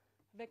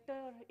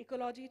 Vector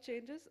ecology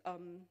changes.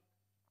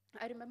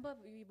 I remember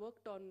we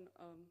worked on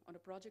a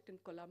project in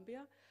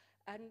Colombia,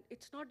 and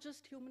it's not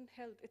just human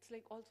health, it's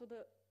like also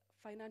the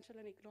financial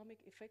and economic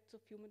effects of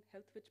human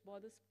health which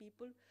bothers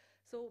people.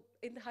 So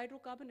in the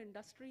hydrocarbon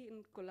industry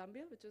in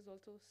Colombia, which is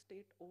also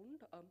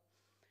state-owned,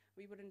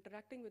 we were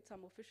interacting with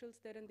some officials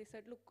there, and they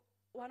said, look,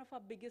 one of our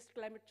biggest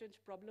climate change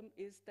problem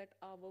is that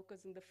our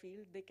workers in the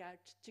field, they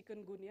catch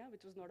chikungunya,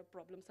 which was not a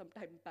problem some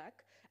time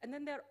back, and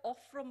then they're off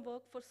from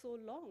work for so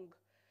long.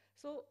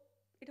 So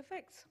it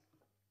affects.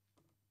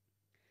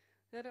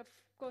 There, of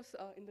course,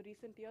 in the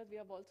recent years, we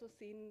have also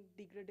seen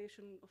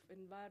degradation of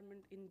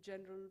environment in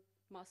general,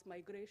 mass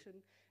migration.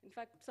 In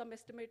fact, some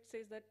estimate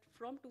says that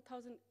from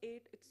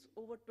 2008, it's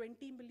over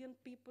 20 million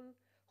people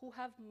who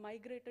have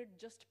migrated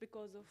just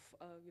because of,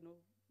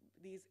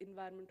 these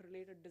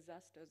environment-related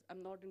disasters.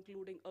 I'm not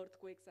including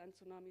earthquakes and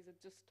tsunamis,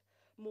 it's just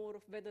more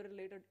of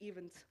weather-related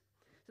events.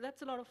 So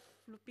that's a lot of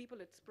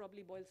people. It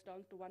probably boils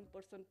down to 1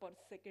 person per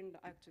second,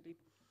 actually.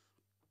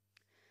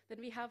 Then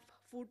we have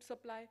food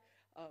supply.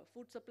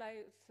 Food supply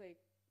is like,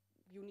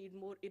 you need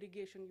more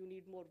irrigation, you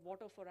need more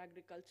water for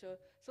agriculture.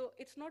 So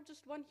it's not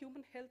just one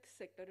human health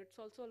sector, it's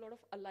also a lot of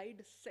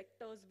allied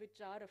sectors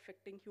which are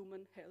affecting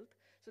human health.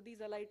 So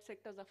these allied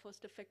sectors are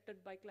first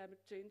affected by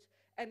climate change,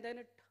 and then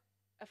it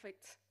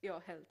affects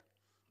your health.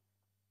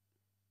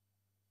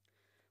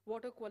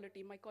 Water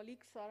quality. My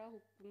colleague Sarah, who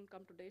couldn't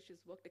come today,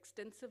 she's worked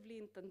extensively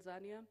in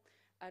Tanzania,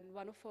 and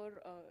one of her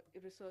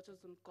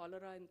researchers on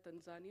cholera in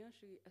Tanzania,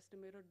 she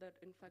estimated that,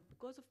 in fact,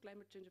 because of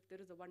climate change, if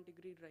there is a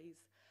 1-degree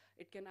rise,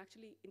 it can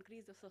actually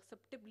increase the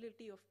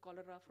susceptibility of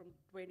cholera from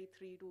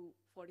 23 to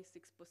 46%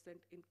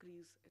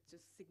 increase. It's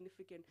just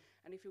significant.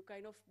 And if you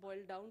kind of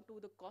boil down to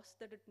the cost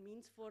that it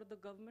means for the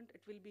government,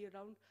 it will be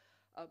around,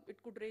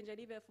 it could range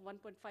anywhere from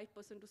 1.5%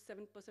 to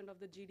 7% of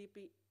the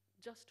GDP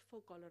just for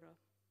cholera.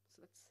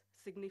 So that's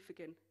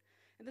significant.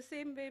 In the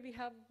same way, we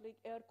have like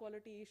air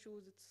quality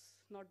issues. It's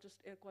not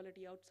just air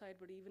quality outside,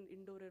 but even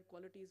indoor air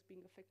quality is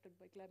being affected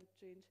by climate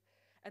change.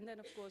 And then,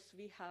 of course,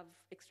 we have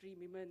extreme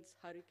events,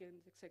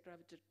 hurricanes, etc.,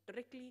 which are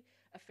directly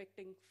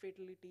affecting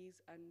fatalities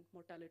and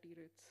mortality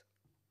rates.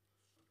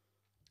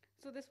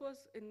 So this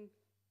was in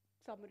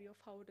summary of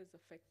how it is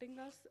affecting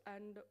us.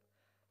 And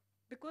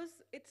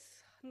because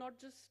it's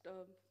not just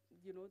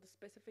the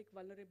specific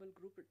vulnerable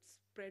group, it's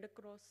spread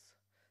across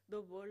the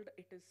world,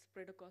 it is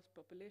spread across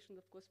populations.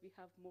 Of course, we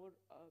have more,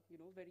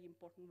 very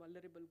important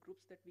vulnerable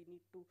groups that we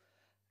need to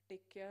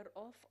take care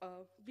of.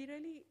 We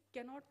really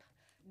cannot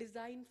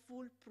design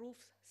foolproof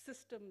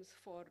systems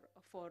for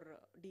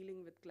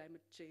dealing with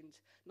climate change,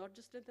 not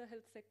just in the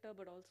health sector,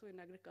 but also in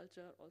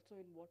agriculture,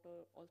 also in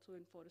water, also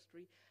in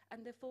forestry.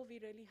 And therefore,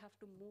 we really have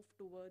to move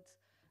towards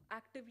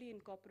actively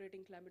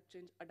incorporating climate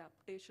change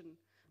adaptation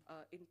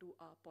into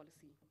our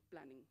policy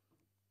planning.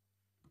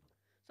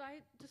 So I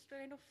just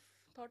kind of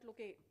thought,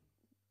 okay,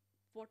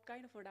 what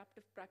kind of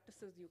adaptive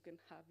practices you can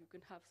have. You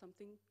can have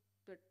something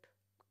that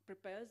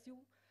prepares you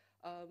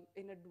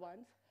in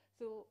advance.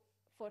 So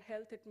for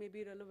health, it may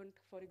be relevant.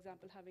 For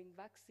example, having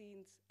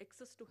vaccines,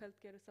 access to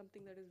healthcare is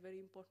something that is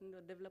very important in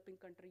a developing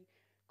country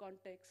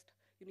context.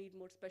 You need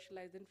more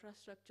specialized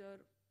infrastructure.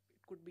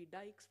 It could be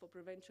dikes for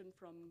prevention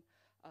from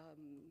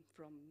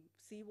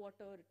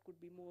seawater. It could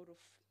be more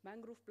of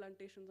mangrove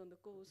plantations on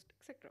the coast,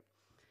 etc.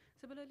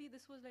 Similarly,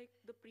 this was like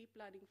the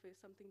pre-planning phase,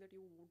 something that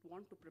you would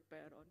want to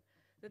prepare on.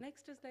 The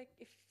next is like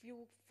if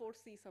you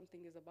foresee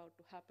something is about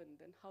to happen,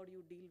 then how do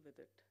you deal with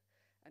it?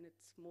 And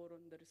it's more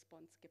on the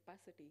response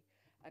capacity.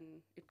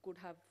 And it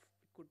could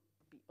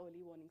be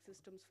early warning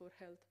systems for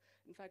health.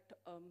 In fact,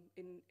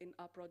 in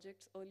our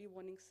projects, early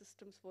warning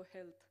systems for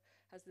health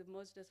has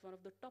emerged as one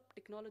of the top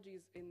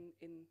technologies in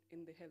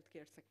the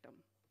healthcare sector.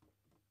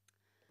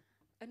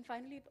 And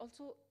finally, it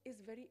also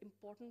is very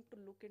important to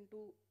look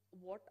into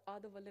what are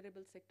the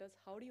vulnerable sectors,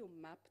 how do you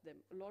map them?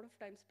 A lot of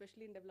times,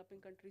 especially in developing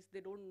countries, they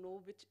don't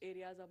know which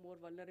areas are more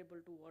vulnerable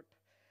to what.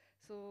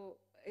 So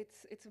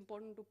it's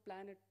important to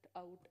plan it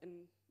out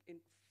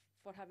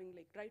for having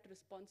like right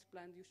response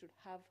plans. You should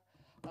have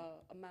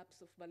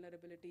maps of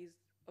vulnerabilities,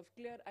 of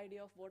clear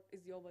idea of what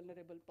is your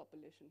vulnerable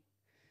population.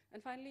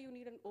 And finally, you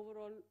need an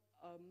overall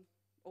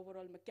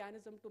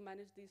mechanism to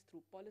manage these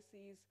through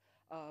policies,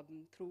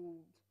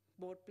 through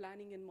more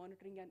planning and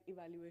monitoring and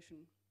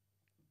evaluation.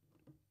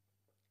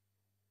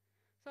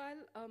 So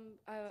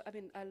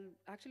I'll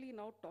actually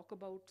now talk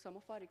about some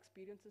of our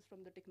experiences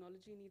from the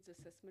Technology Needs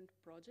Assessment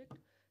project.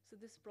 So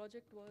this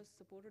project was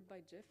supported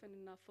by Jeff, and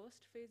in our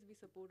first phase, we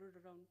supported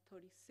around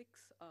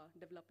 36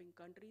 developing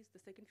countries. The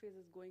second phase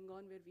is going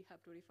on where we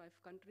have 25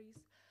 countries.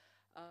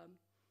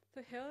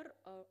 So here,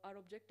 our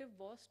objective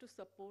was to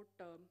support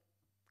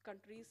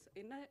countries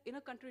in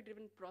a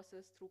country-driven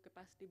process through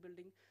capacity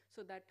building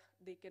so that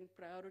they can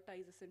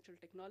prioritize essential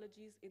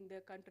technologies in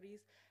their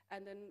countries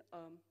and then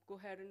go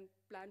ahead and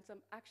plan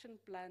some action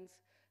plans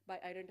by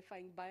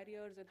identifying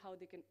barriers and how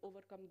they can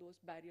overcome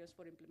those barriers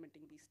for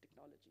implementing these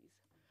technologies.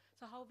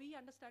 So how we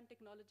understand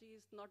technology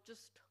is not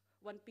just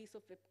one piece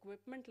of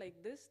equipment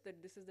like this, that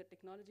this is the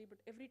technology,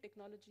 but every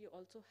technology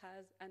also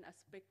has an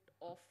aspect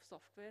of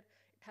software.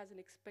 It has an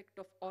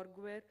aspect of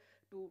orgware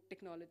to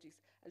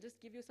technologies. I'll just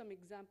give you some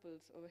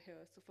examples over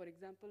here. So for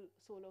example,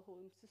 solar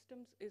home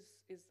systems is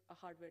a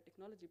hardware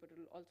technology, but it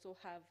will also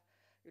have,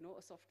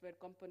 a software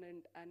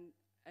component and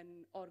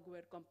an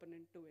orgware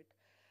component to it.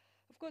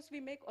 Of course,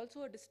 we make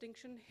also a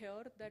distinction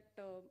here that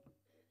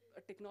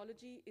a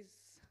technology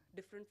is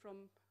different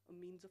from a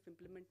means of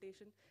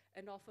implementation.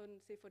 And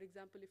often, say for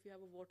example, if you have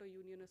a water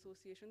union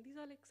association, these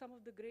are like some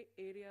of the gray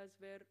areas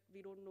where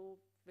we don't know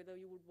whether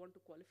you would want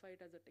to qualify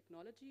it as a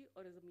technology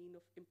or as a mean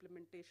of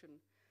implementation.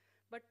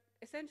 But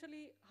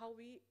essentially, how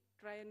we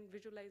try and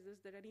visualize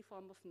is that any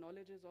form of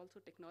knowledge is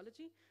also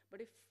technology, but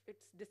if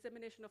it's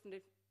dissemination of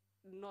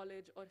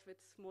knowledge or if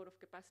it's more of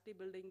capacity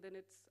building, then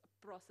it's a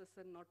process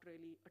and not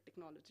really a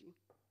technology.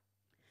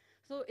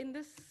 So in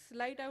this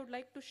slide, I would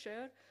like to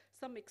share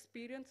some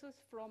experiences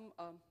from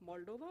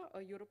Moldova,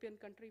 a European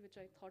country, which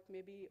I thought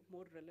may be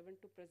more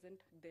relevant to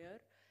present their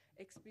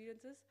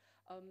experiences.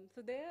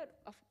 So there,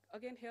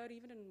 again here,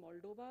 even in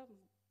Moldova,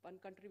 one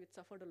country which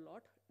suffered a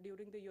lot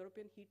during the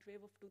European heat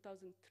wave of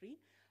 2003.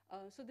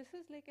 So this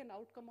is like an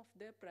outcome of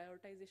their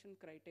prioritization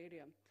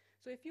criteria.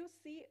 So if you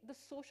see, the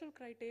social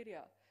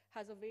criteria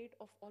has a weight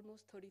of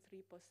almost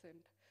 33%.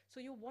 So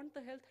you want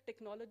the health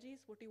technologies,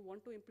 what you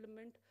want to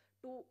implement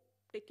to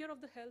take care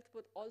of the health,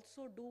 but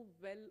also do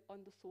well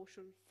on the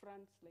social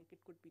fronts, like it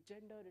could be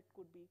gender, it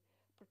could be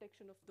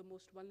protection of the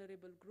most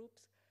vulnerable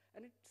groups.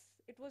 And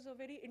it was a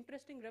very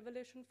interesting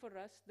revelation for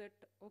us that,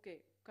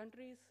 okay,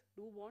 countries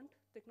do want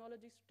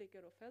technologies to take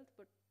care of health,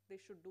 but they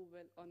should do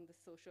well on the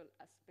social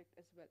aspect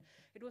as well.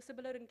 It was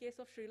similar in case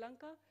of Sri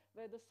Lanka,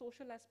 where the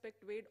social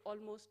aspect weighed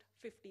almost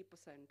 50%.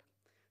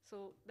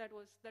 So that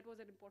was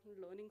an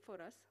important learning for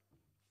us.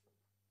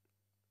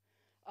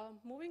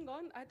 Moving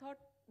on, I thought,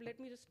 let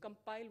me just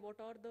compile what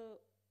are the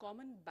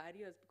common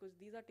barriers, because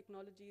these are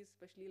technologies,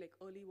 especially like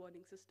early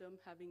warning system,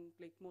 having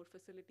like more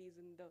facilities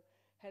in the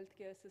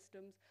healthcare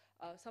systems.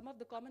 Some of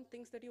the common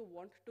things that you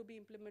want to be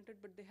implemented,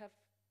 but they have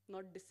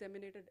not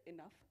disseminated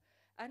enough.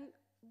 And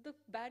the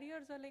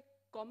barriers are like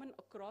common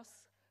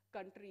across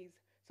countries.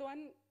 So,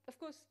 and of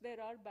course, there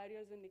are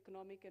barriers in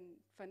economic and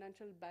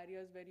financial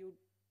barriers where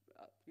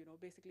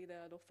basically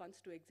there are no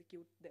funds to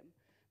execute them.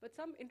 But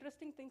some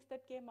interesting things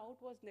that came out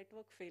was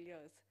network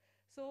failures.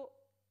 So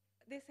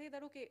they say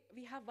that, okay,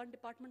 we have one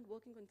department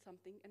working on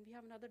something and we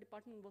have another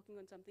department working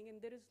on something,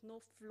 and there is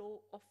no flow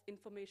of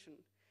information.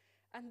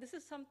 And this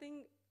is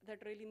something that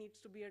really needs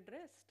to be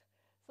addressed.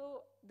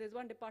 So there's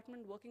one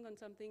department working on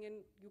something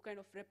and you kind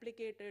of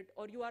replicate it,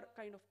 or you are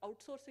kind of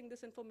outsourcing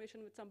this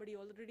information with somebody who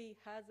already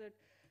has it.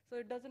 So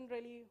it doesn't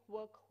really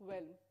work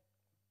well.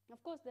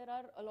 Of course, there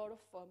are a lot of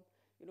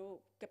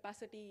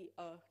capacity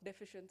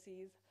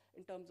deficiencies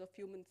in terms of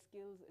human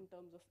skills, in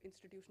terms of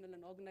institutional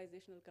and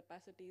organizational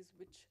capacities,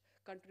 which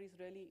countries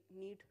really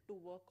need to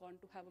work on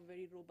to have a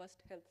very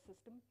robust health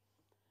system.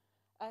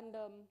 And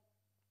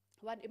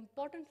one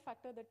important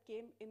factor that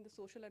came in the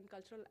social and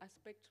cultural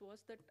aspects was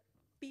that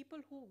people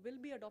who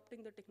will be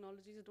adopting the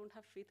technologies don't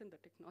have faith in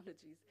the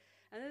technologies.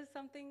 And this is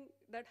something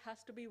that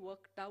has to be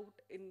worked out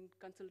in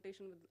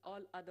consultation with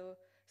all other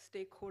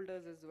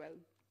stakeholders as well.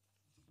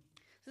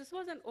 So this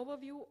was an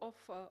overview of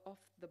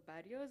the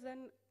barriers,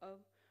 and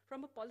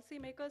from a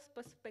policymaker's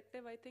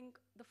perspective, I think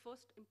the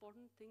first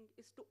important thing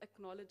is to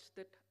acknowledge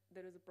that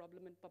there is a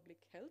problem in public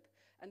health,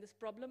 and this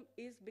problem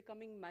is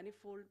becoming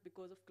manifold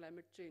because of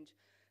climate change.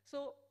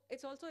 So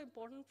it's also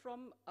important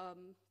from,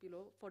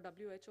 for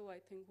WHO, I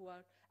think, who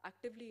are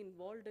actively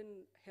involved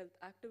in health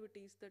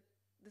activities, that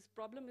this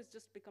problem is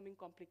just becoming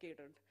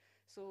complicated.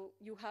 So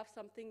you have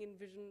something in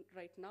vision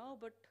right now,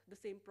 but the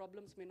same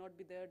problems may not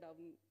be there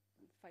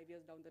 5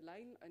 years down the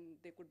line, and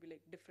they could be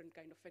like different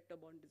kind of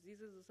vector-borne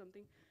diseases or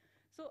something.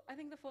 So I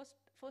think the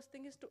first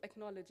thing is to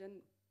acknowledge,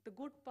 and the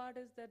good part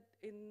is that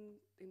in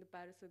the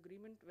Paris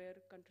Agreement, where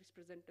countries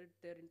presented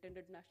their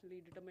intended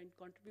nationally determined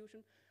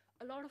contribution,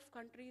 a lot of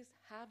countries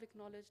have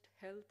acknowledged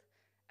health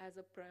as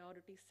a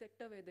priority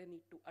sector where they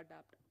need to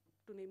adapt.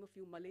 To name a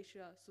few,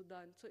 Malaysia,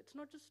 Sudan. So it's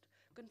not just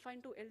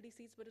confined to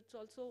LDCs, but it's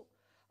also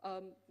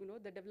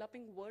the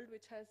developing world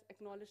which has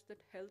acknowledged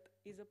that health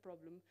is a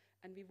problem,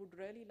 and we would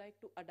really like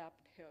to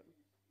adapt here.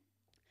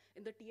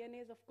 In the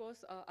TNAs, of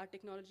course, our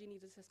technology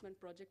needs assessment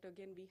project,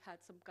 again, we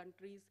had some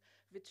countries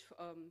which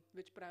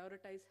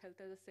prioritize health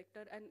as a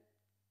sector, and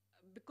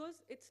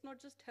because it's not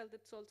just health,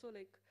 it's also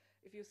like,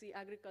 if you see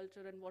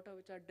agriculture and water,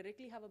 which are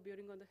directly have a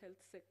bearing on the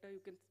health sector,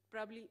 you can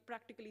probably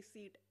practically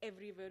see it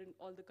everywhere in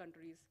all the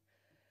countries.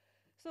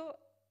 So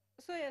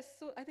yes,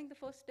 so I think the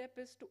first step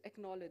is to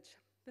acknowledge.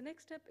 The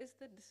next step is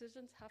that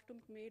decisions have to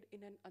be made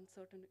in an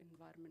uncertain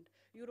environment.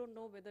 You don't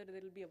know whether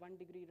there will be a 1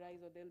 degree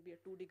rise or there will be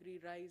a 2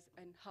 degree rise,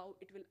 and how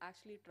it will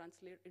actually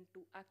translate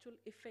into actual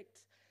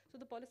effects.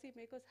 So the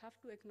policymakers have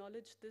to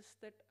acknowledge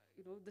this, that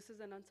this is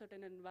an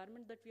uncertain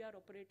environment that we are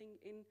operating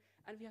in,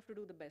 and we have to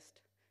do the best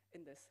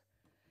in this.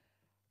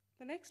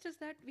 The next is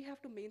that we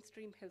have to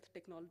mainstream health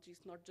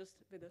technologies, not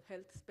just with a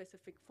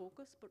health-specific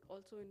focus, but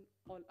also in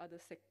all other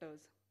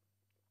sectors.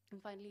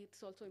 And finally,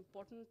 it's also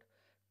important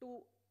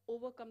to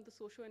overcome the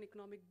socio and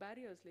economic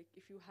barriers. Like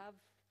if you have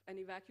an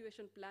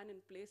evacuation plan in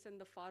place and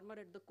the farmer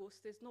at the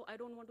coast says, no, I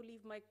don't want to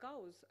leave my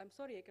cows. I'm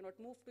sorry, I cannot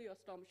move to your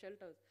storm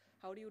shelters.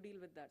 How do you deal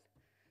with that?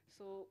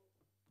 So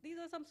these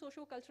are some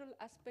socio-cultural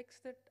aspects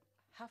that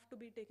have to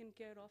be taken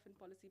care of in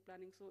policy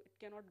planning. So it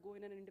cannot go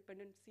in an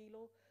independent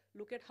silo.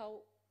 Look at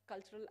how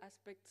cultural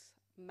aspects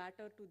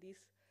matter to these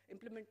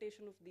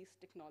implementation of these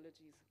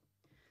technologies.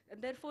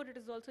 And therefore, it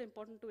is also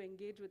important to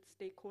engage with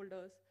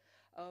stakeholders.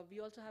 We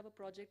also have a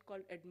project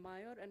called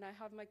Admire, and I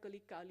have my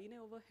colleague Kaline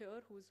over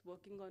here who is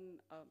working on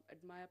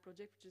Admire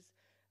project,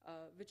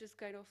 which is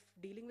kind of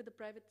dealing with the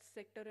private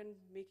sector and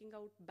making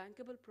out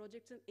bankable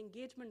projects and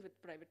engagement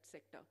with private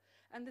sector.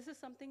 And this is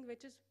something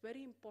which is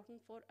very important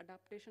for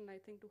adaptation, I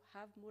think, to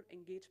have more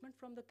engagement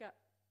from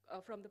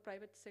the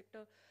private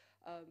sector.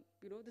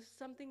 This is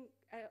something,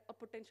 a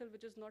potential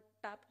which is not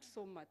tapped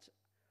so much.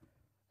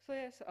 So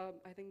yes,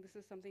 I think this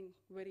is something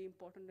very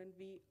important, and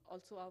we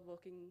also are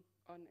working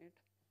on it.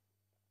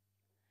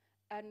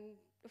 And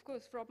of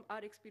course, from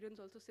our experience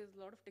also says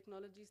a lot of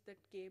technologies that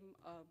came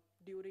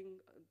during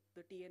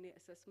the TNA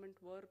assessment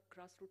were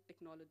grassroots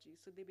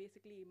technologies. So they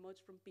basically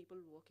emerged from people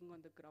working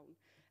on the ground.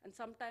 And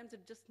sometimes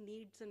it just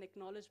needs an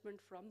acknowledgement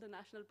from the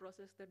national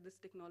process that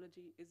this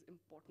technology is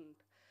important.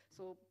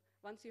 So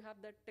once you have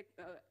that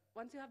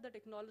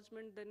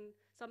acknowledgement, then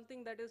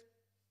something that is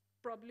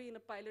probably in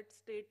a pilot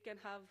state can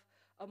have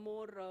a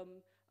more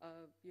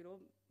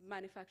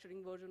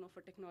manufacturing version of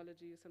a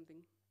technology or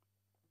something.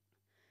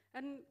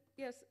 And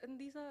yes, and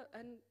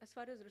as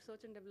far as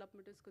research and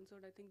development is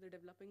concerned, I think the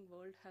developing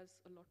world has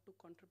a lot to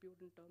contribute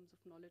in terms of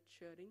knowledge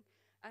sharing.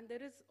 And there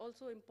is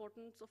also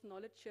importance of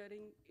knowledge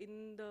sharing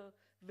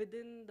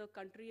within the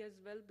country as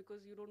well,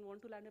 because you don't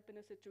want to land up in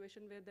a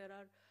situation where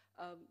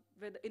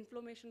where the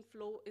information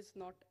flow is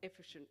not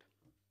efficient.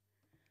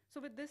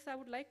 So with this, I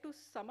would like to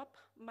sum up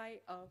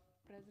my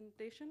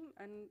presentation,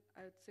 and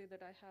I would say that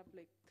I have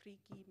like 3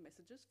 key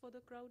messages for the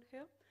crowd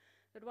here.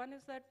 That one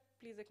is that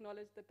please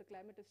acknowledge that the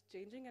climate is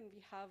changing and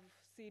we have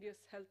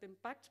serious health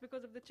impacts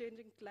because of the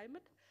changing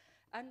climate.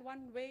 And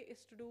one way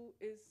is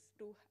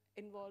to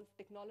involve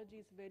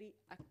technologies very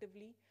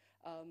actively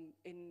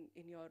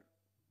in your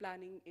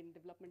planning, in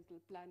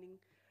developmental planning.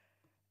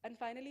 And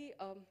finally,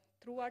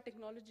 through our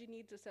technology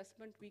needs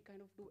assessment, we kind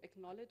of do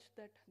acknowledge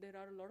that there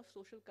are a lot of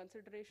social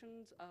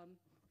considerations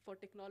for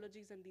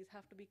technologies, and these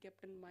have to be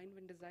kept in mind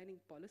when designing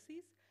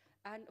policies.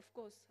 And of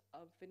course,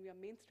 when we are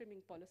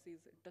mainstreaming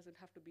policies, it doesn't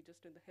have to be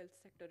just in the health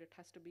sector, it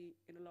has to be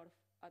in a lot of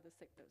other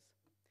sectors.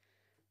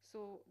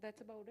 So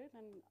that's about it,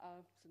 and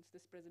since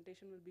this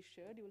presentation will be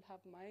shared, you will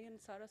have my and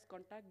Sarah's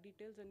contact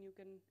details, and you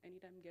can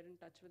anytime get in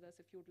touch with us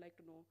if you would like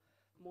to know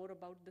more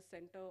about the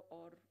center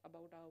or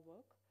about our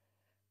work.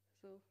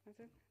 So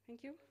that's it.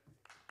 Thank you.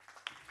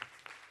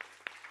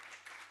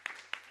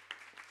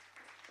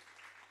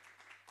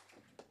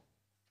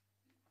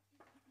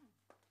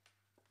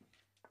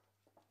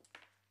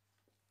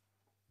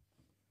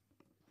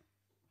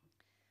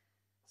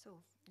 So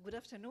good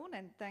afternoon,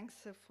 and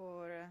thanks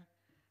for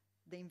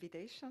the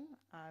invitation.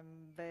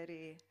 I'm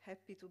very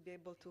happy to be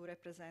able to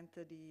represent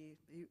the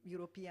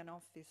European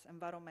Office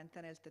Environment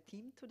and Health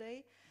team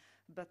today.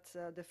 But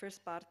the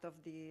first part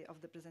of the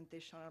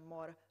presentation are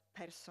more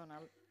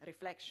personal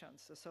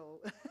reflections.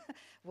 So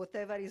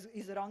whatever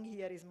is wrong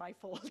here is my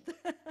fault.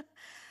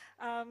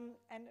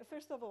 And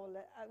first of all,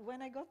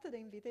 when I got the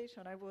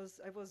invitation, I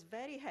was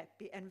very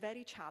happy and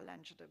very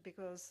challenged,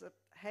 because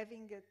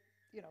having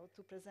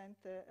to present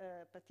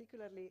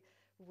particularly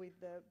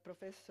with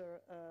Professor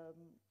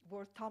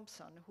Ward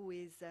Thompson, who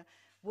is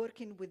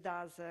working with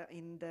us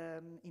in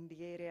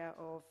the area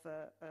of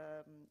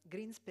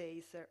green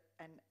space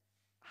and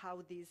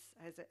how this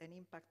has an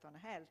impact on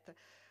health,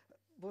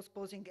 was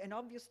posing an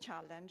obvious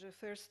challenge,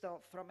 first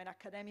from an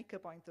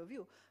academic point of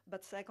view,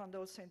 but second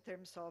also in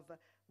terms of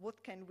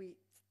what can we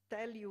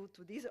tell you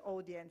to this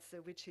audience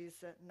which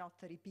is not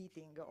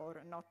repeating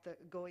or not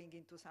going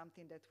into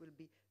something that will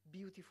be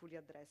beautifully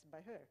addressed by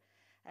her.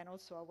 And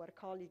also our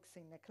colleagues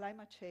in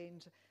climate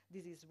change,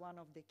 this is one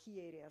of the key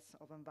areas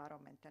of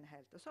environment and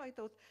health. So I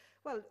thought,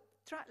 well,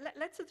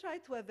 let's try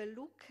to have a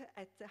look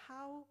at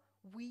how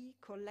we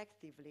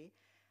collectively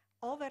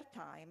over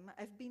time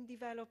have been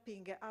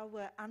developing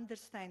our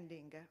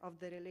understanding of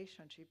the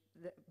relationship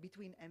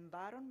between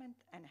environment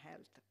and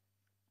health.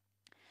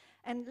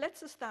 And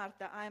let's start.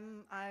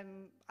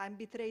 I'm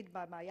betrayed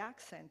by my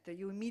accent.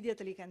 You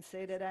immediately can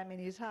say that I'm an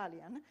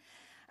Italian.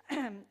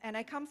 And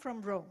I come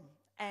from Rome.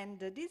 And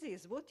this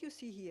is what you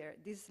see here.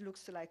 This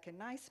looks like a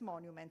nice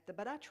monument,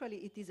 but actually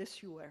it is a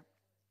sewer.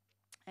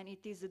 And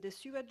it is the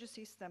sewage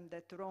system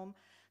that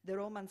the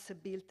Romans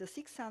built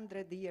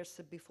 600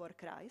 years before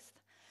Christ.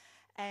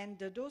 And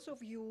those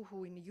of you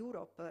who in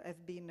Europe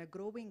have been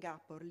growing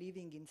up or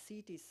living in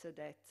cities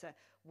that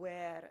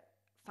were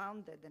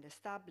founded and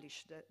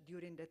established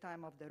during the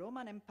time of the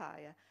Roman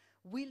Empire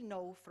will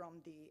know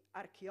from the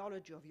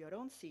archaeology of your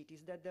own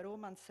cities that the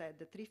Romans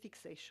had 3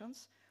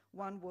 fixations.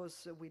 One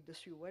was with the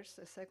sewers,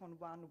 the second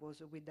one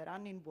was with the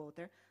running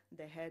water.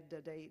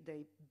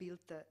 They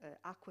built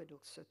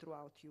aqueducts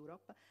throughout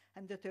Europe,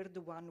 and the third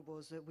one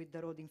was with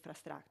the road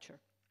infrastructure.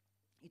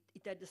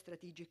 It had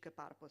strategic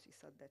purposes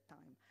at that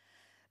time.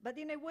 But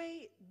in a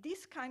way,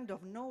 this kind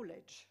of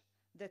knowledge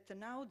that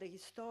now the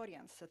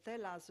historians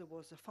tell us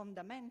was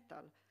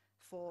fundamental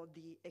for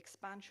the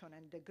expansion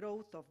and the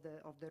growth of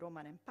the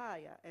Roman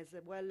Empire, as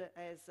well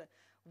as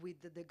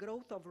with the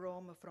growth of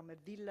Rome from a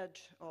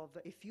village of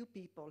a few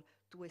people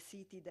to a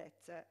city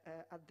that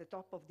at the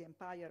top of the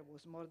empire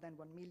was more than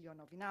 1 million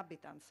of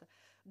inhabitants,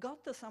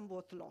 got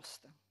somewhat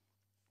lost.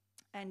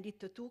 And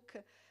it took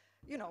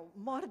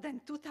more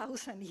than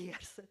 2,000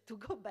 years to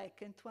go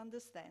back and to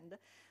understand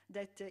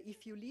that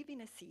if you live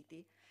in a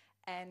city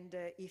and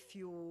if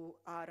you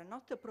are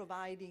not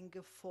providing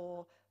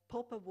for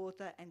proper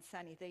water and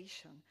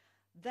sanitation,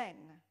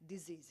 then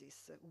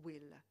diseases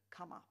will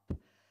come up.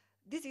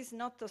 This is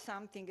not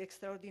something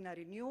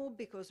extraordinary new,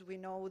 because we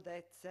know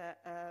that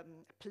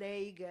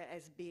plague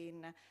has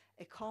been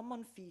a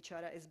common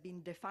feature, has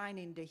been defined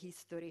in the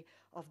history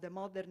of the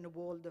modern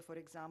world, for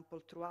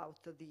example, throughout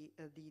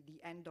the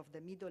end of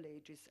the Middle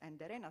Ages and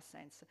the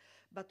Renaissance.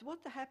 But what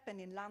happened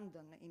in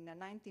London in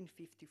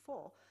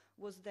 1954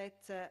 was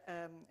that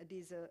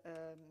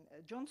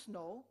John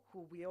Snow,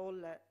 who we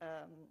all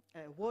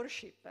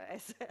worship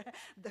as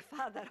the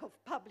father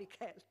of public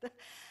health,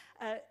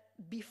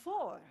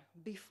 before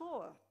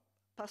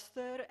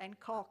Pasteur and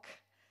Koch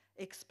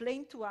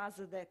explained to us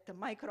that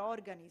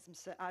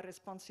microorganisms are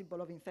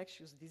responsible of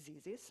infectious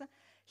diseases,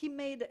 he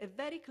made a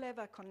very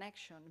clever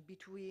connection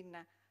between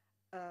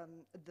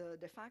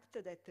the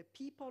fact that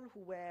people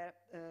who were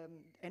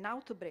an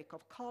outbreak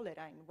of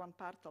cholera in one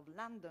part of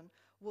London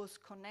was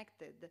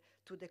connected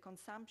to the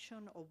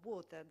consumption of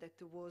water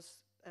that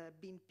was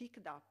being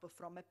picked up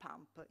from a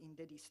pump in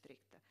the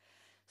district.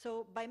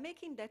 So by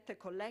making that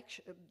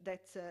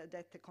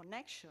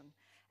connection,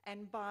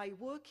 and by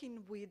working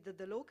with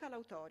the local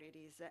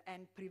authorities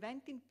and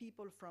preventing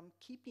people from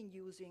keeping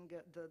using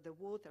the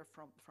water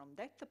from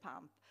that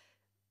pump,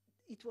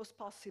 it was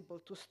possible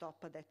to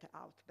stop that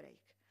outbreak.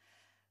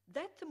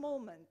 That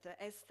moment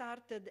has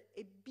started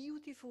a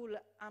beautiful,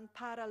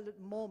 unparalleled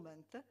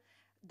moment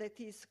that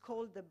is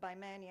called by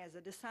many as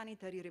the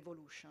sanitary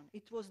revolution.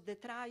 It was the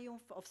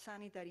triumph of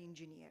sanitary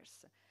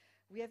engineers.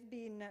 We have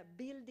been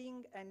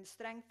building and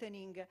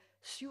strengthening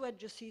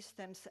sewage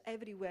systems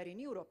everywhere in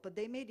Europe.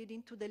 They made it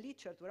into the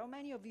literature. How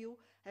many of you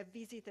have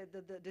visited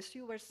the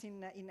sewers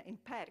in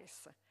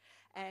Paris?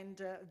 And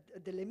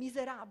the Les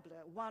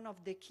Miserables, one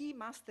of the key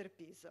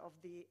masterpieces of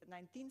the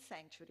 19th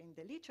century in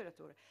the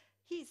literature,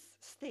 he's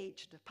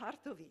staged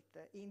part of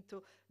it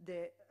into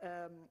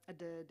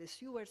the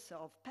sewers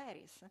of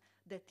Paris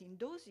that in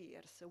those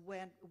years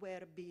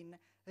were being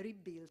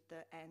rebuilt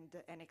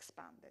and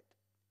expanded.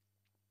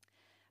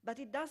 But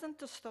it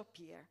doesn't stop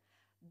here.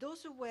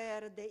 Those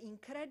were the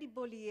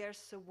incredible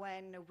years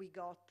when we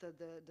got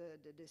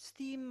the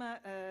steam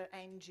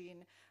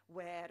engine,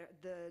 where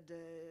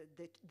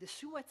the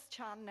Suez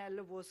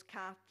Channel was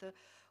cut,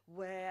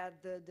 where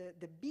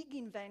the big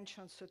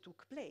inventions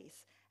took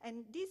place.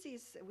 And this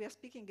is, we are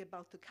speaking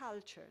about the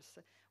cultures.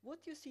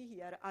 What you see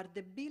here are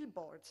the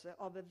billboards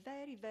of a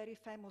very, very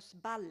famous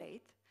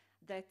ballet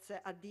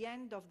that at the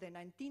end of the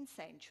 19th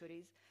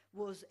century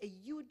was a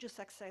huge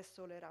success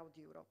all around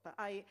Europe.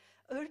 I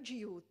urge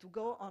you to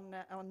go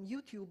on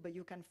YouTube,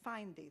 you can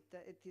find it.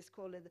 It is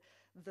called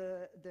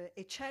the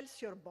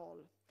Excelsior Ball.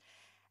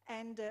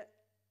 And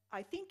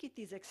I think it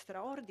is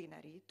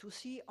extraordinary to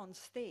see on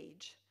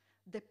stage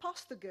the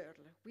post girl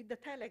with the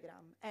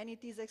telegram, and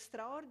it is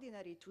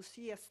extraordinary to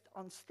see us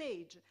on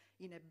stage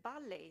in a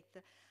ballet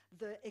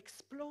the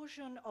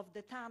explosion of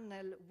the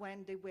tunnel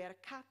when they were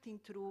cutting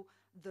through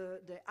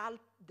the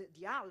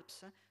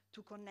Alps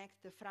to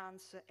connect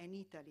France and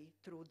Italy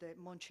through the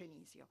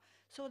Moncenisio.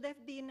 So there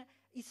have been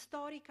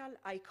historical,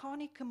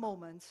 iconic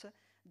moments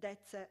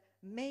that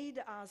made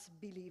us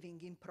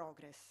believing in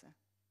progress.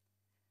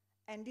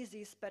 And this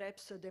is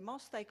perhaps the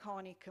most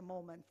iconic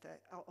moment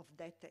of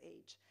that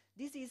age.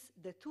 This is,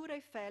 the Tour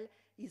Eiffel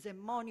is a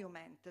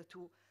monument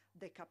to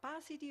the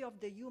capacity of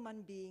the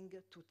human being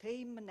to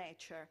tame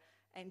nature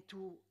and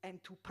to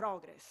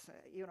progress.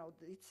 You know,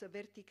 its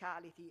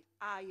verticality,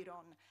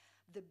 iron,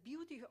 the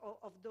beauty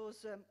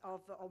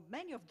of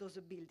many of those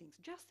buildings.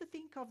 Just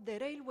think of the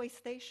railway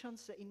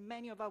stations in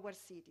many of our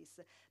cities.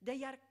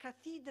 They are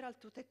cathedral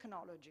to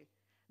technology.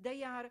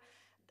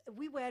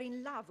 We were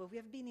in love, we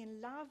have been in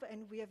love,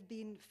 and we have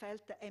been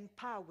felt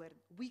empowered.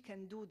 We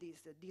can do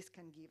this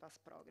can give us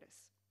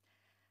progress.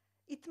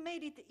 It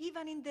made it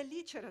even in the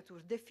literature.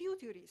 The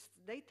futurists,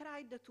 they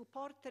tried to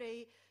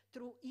portray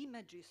through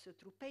images,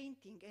 through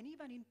painting, and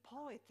even in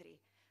poetry,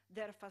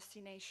 their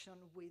fascination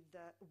with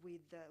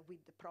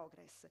the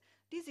progress.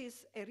 This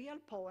is a real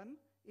poem.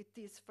 It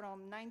is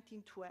from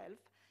 1912.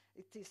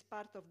 It is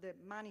part of the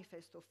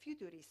Manifest of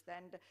Futurists,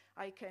 and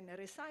I can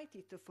recite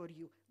it for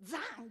you.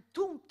 Zang,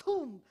 tum,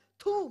 tum,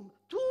 tum,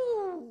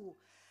 tum.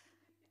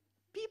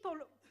 People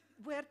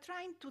were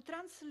trying to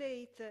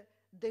translate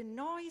the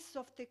noise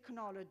of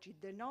technology,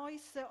 the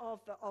noise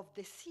of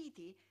the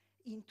city,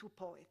 into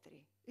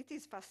poetry. It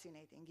is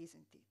fascinating,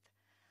 isn't it?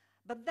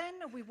 But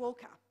then we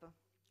woke up.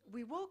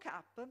 We woke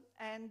up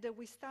and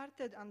we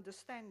started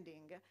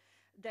understanding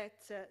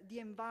that the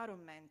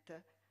environment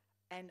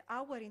and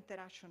our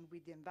interaction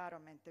with the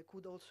environment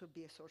could also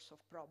be a source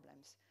of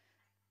problems.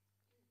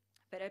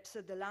 Perhaps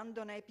the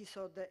London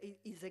episode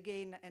is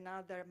again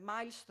another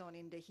milestone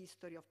in the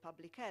history of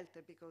public health,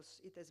 because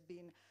it has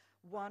been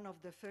one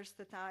of the first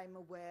time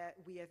where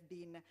we have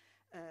been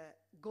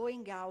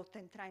going out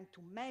and trying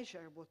to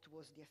measure what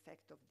was the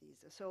effect of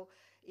this. So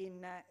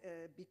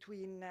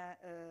between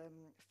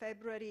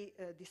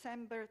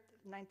December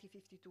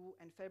 1952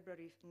 and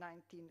February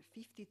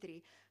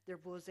 1953, there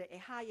was a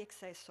high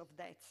excess of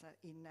deaths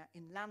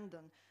in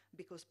London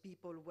because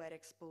people were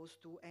exposed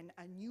to an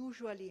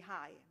unusually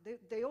high,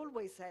 they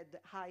always had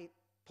high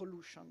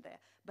pollution there,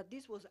 but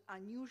this was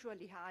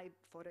unusually high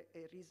for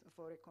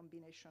a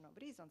combination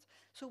of reasons.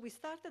 So we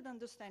started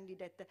understanding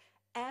that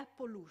air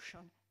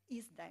pollution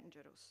is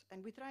dangerous,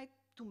 and we tried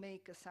to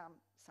make some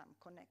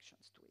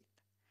connections to it.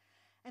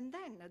 And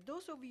then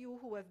those of you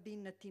who have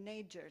been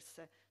teenagers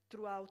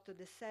throughout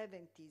the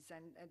 70s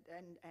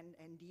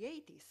and the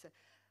 80s,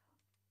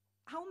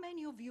 how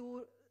many of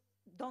you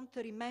don't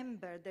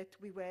remember that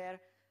we were,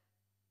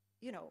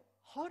 you know,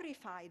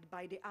 horrified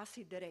by the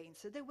acid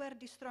rains? They were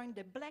destroying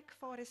the Black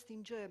Forest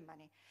in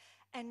Germany.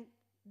 And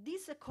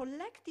this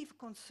collective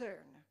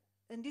concern,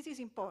 and this is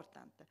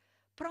important,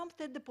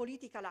 prompted the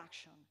political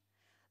action.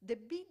 The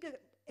big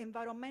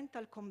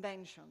environmental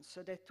conventions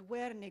that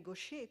were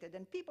negotiated,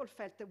 and people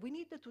felt that we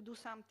needed to do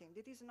something.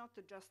 It is not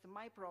just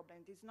my problem,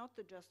 it is not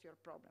just your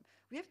problem.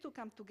 We have to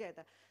come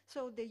together.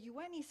 So the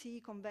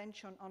UNECE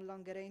Convention on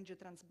Long-Range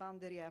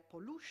Transboundary Air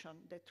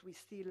Pollution that we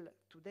still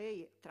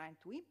today trying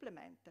to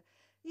implement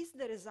is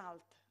the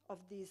result of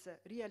this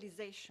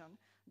realization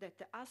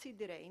that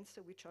acid rains,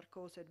 which are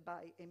caused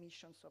by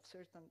emissions of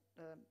certain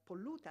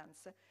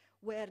pollutants,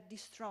 were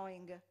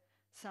destroying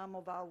some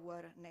of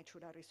our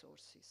natural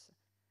resources.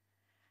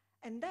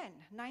 And then,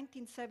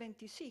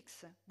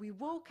 1976, we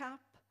woke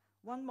up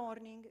one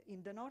morning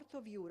in the north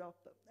of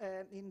Europe,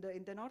 in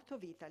the north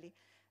of Italy,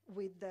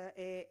 with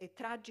a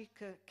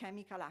tragic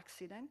chemical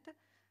accident.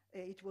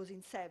 It was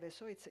in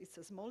Seveso, it's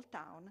a small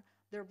town.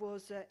 There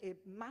was a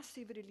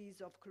massive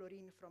release of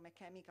chlorine from a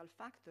chemical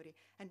factory.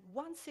 And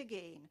once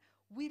again,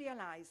 we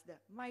realized,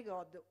 my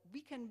God,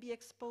 we can be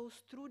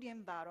exposed through the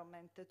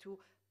environment to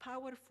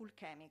powerful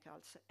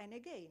chemicals. And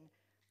again,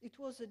 it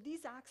was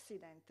this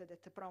accident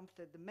that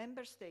prompted the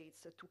member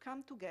states to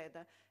come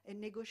together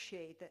and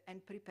negotiate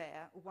and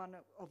prepare one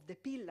of the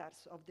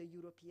pillars of the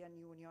European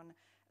Union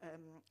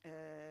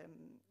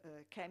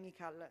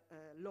chemical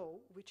law,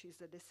 which is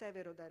the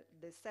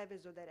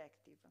Seveso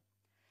Directive.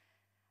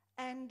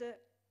 And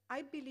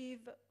I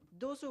believe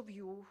those of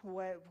you who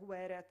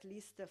were at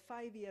least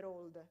 5 years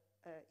old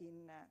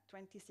in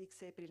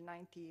 26 April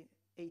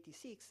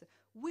 1986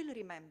 will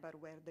remember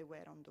where they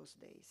were on those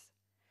days.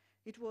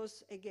 It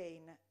was,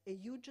 again, a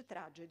huge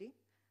tragedy,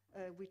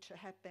 which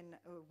happened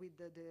with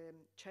the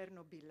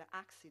Chernobyl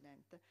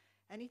accident,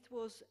 and it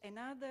was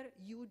another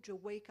huge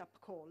wake-up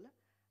call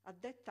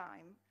at that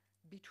time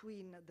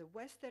between the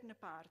western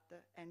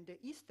part and the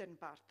eastern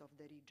part of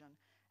the region.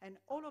 And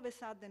all of a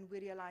sudden we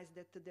realized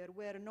that there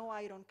were no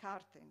iron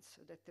curtains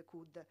that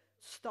could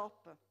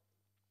stop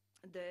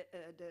the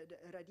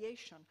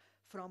radiation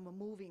from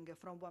moving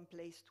from one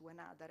place to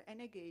another.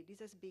 And again, this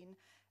has been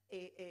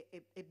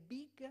a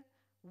big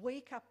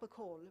wake-up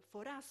call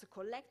for us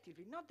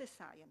collectively, not the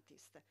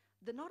scientists,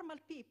 the normal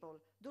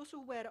people, those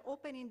who were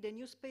opening the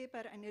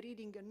newspaper and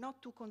reading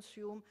not to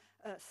consume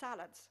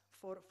salads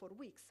for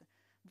weeks,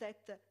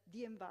 that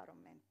the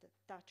environment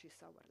touches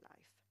our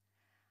life.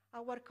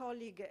 Our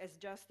colleague has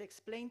just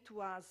explained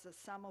to us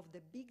some of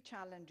the big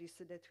challenges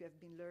that we have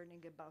been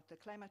learning about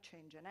climate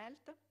change and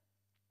health.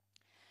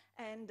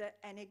 And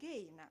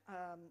again,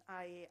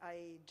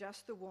 I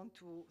just want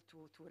to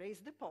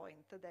raise the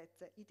point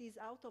that it is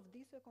out of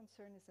these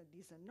concerns and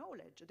this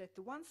knowledge that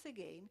once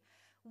again,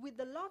 with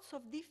lots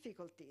of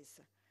difficulties,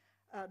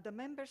 the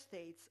member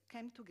states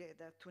came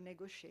together to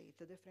negotiate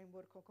the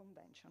Framework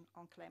Convention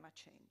on Climate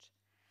Change.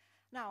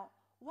 Now,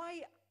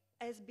 why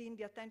has been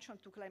the attention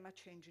to climate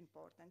change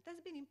important? It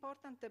has been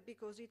important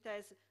because it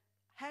has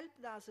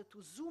helped us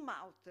to zoom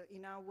out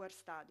in our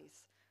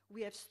studies.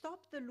 We have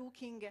stopped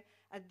looking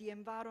at the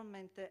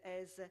environment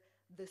as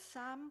the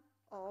sum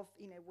of,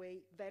 in a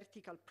way,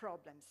 vertical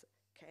problems: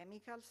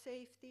 chemical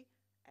safety,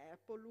 air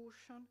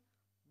pollution,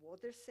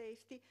 water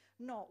safety.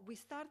 No, we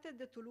started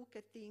to look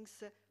at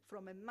things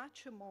from a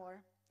much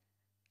more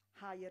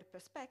higher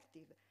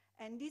perspective.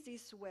 And this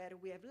is where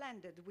we have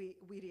landed. We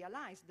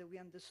realized, we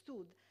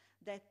understood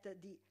that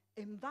the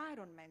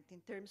environment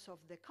in terms of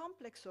the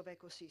complex of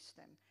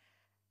ecosystem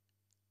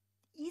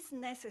is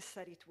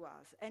necessary to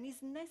us and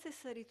is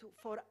necessary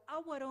for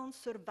our own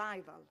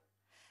survival.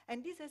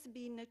 And this has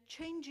been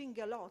changing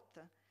a lot.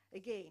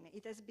 Again,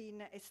 it has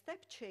been a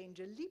step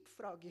change, a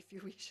leapfrog, if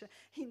you wish,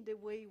 in the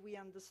way we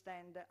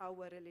understand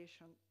our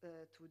relation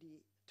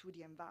to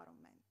the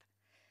environment.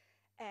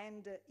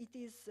 And it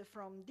is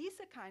from these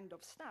kind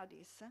of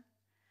studies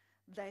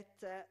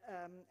that,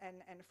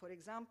 and for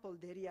example,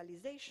 the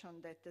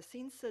realization that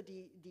since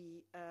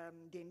the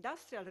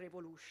Industrial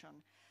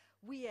Revolution,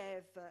 we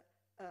have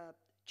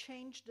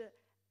changed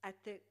at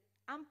an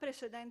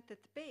unprecedented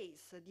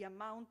pace the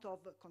amount of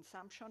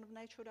consumption of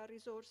natural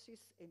resources,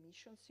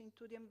 emissions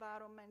into the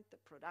environment,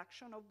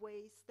 production of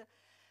waste,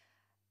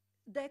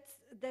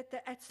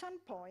 that at some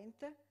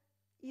point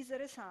is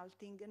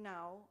resulting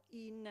now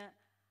in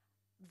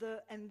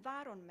the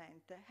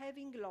environment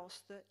having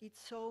lost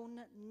its own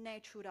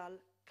natural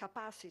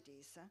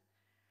capacities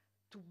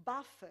to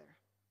buffer.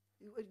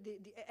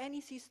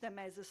 Any system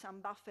has some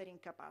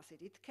buffering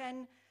capacity. It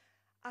can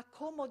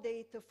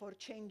accommodate for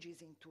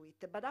changes into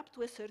it, but up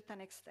to a certain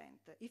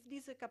extent. If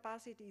this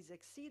capacity is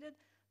exceeded,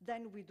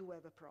 then we do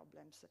have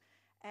problems.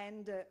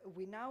 And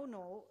we now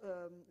know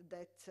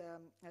that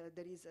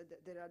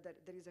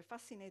there is a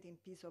fascinating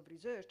piece of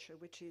research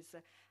which is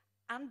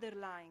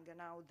underlying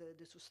now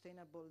the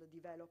sustainable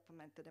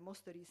development, the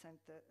most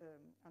recent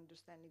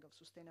understanding of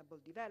sustainable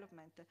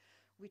development,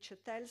 which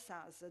tells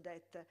us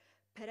that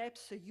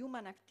perhaps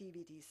human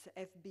activities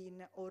have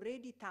been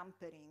already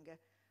tampering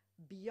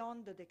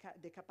beyond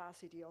the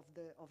capacity of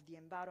the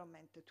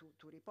environment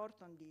to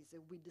report on this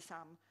with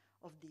some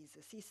of these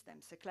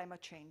systems,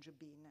 climate change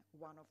being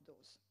one of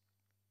those.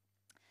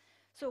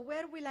 So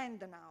where we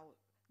land now?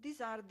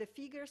 These are the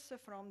figures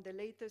from the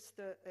latest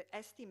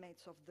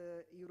estimates of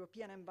the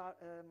European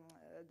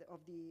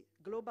of the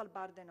global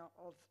burden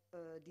of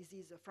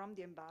disease from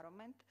the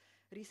environment,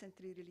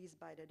 recently released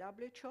by the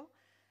WHO.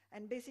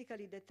 And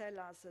basically they tell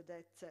us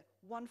that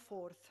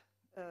 1/4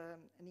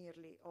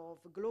 nearly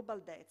of global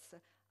deaths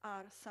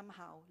are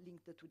somehow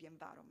linked to the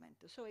environment.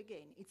 So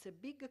again, it's a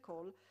big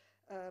call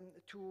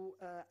to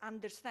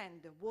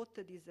understand what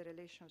these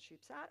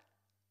relationships are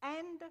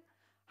and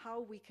how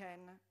we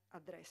can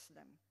address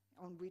them,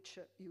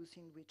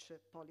 using which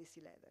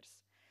policy levers.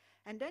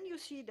 And then you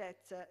see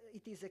that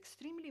it is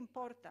extremely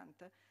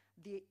important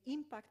the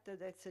impact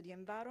that the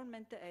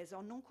environment has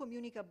on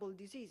non-communicable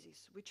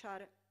diseases, which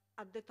are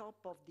at the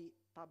top of the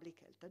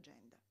public health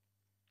agenda.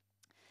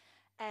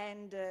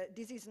 And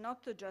this is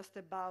not just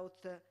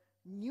about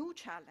new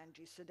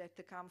challenges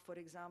that come, for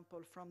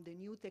example, from the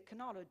new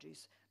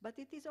technologies, but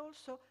it is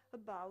also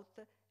about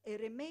a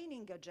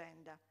remaining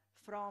agenda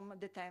from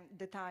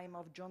the time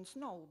of Jon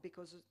Snow,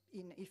 because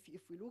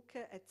if we look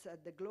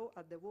at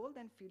the world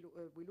and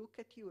we look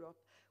at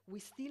Europe, we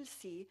still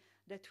see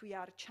that we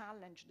are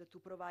challenged to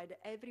provide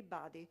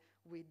everybody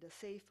with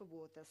safe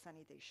water,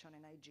 sanitation,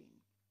 and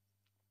hygiene.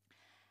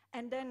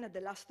 And then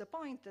the last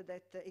point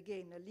that,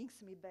 again,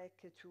 links me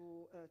back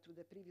to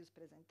the previous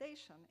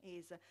presentation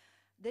is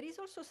there is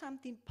also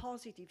something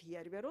positive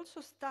here. We are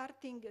also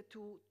starting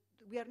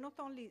we are not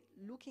only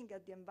looking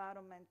at the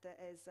environment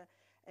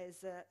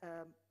as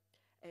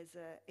as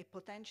a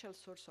potential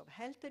source of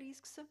health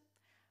risks,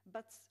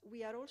 but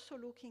we are also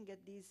looking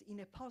at this in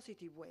a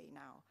positive way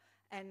now.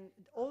 And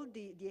all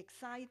the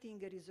exciting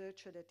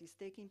research that is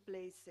taking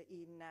place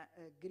in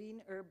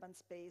green urban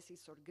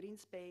spaces or green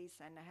space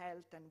and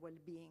health and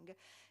well-being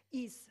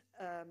is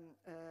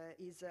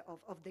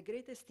of the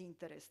greatest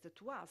interest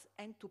to us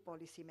and to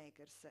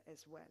policymakers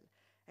as well.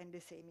 And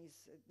the same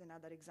is,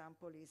 another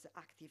example is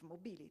active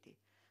mobility.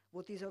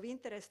 What is of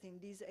interest in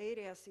these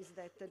areas is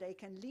that they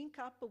can link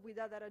up with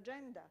other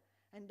agenda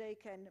and they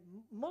can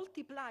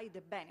multiply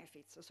the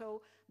benefits.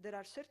 So there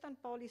are certain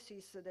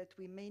policies that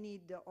we may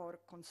need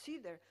or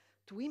consider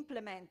to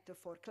implement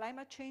for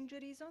climate change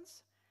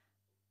reasons,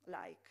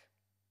 like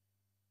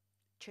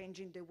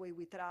changing the way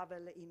we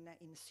travel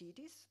in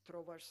cities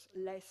towards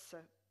less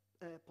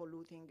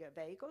polluting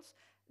vehicles.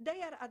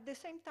 They are at the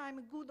same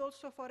time good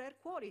also for air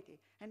quality,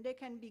 and they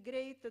can be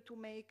great to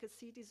make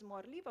cities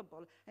more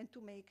livable and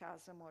to make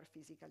us more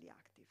physically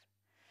active.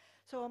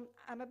 So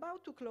I'm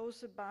about to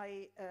close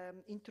by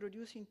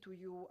introducing to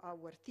you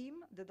our team.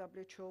 The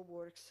WHO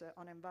works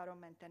on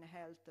environment and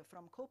health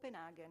from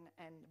Copenhagen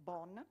and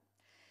Bonn,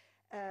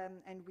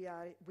 and we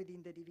are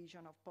within the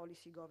division of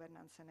policy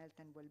governance and health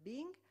and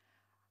well-being.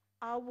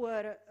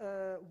 Our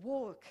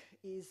work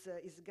is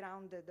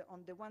grounded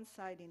on the one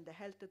side in the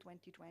Health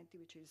 2020,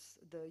 which is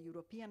the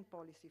European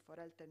policy for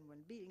health and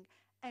well-being,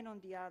 and on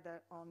the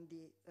other on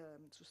the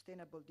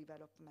Sustainable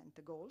Development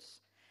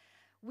Goals.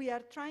 We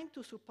are trying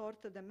to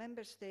support the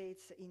member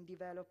states in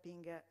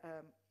developing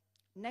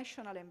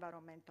national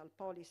environmental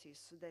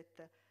policies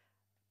that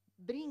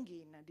bring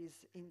in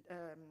these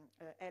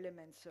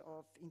elements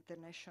of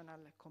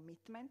international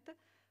commitment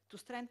to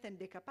strengthen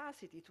the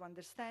capacity to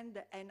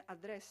understand and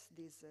address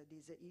these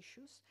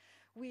issues.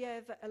 We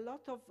have a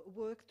lot of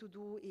work to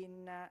do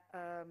in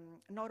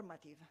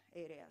normative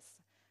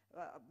areas.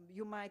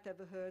 You might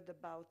have heard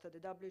about the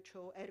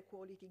WHO air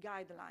quality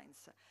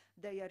guidelines.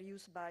 They are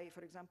used by,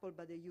 for example,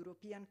 by the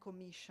European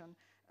Commission,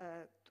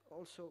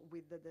 also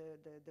with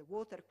the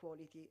water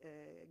quality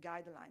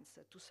guidelines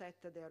to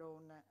set their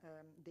own,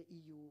 the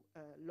EU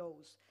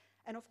laws.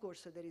 And of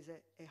course, there is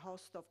a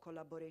host of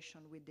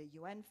collaboration with the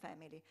UN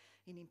family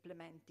in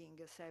implementing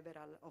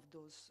several of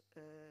those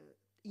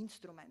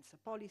instruments,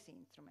 policy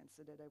instruments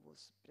that I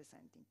was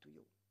presenting to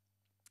you.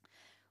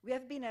 We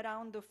have been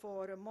around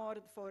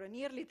for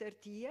nearly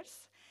 30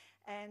 years,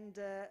 and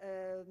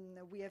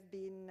we have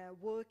been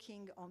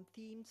working on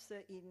themes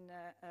in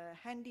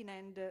hand in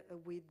hand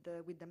with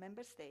the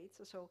member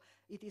states. So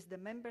it is the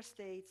member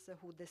states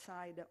who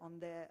decide on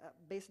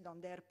based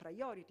on their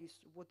priorities,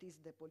 what is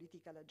the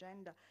political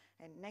agenda.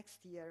 And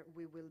next year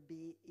we will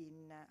be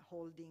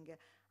holding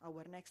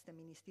our next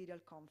ministerial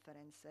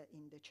conference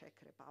in the Czech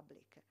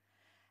Republic.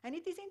 And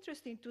it is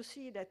interesting to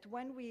see that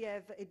when we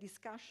have a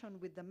discussion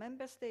with the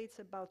member states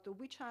about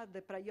which are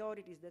the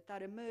priorities that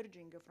are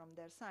emerging from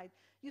their side,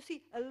 you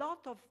see a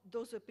lot of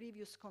those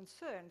previous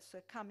concerns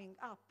coming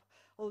up,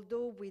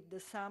 although with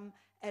some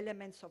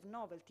elements of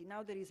novelty.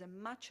 Now there is a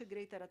much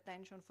greater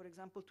attention, for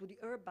example, to the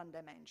urban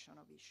dimension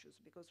of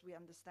issues, because we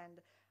understand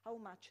how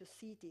much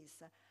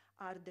cities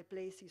are the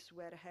places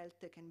where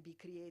health can be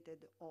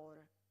created or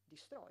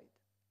destroyed.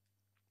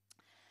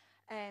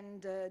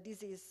 And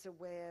this is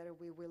where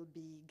we will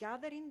be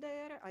gathering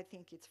there. I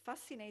think it's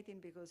fascinating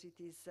because it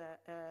is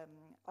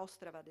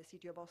Ostrava, the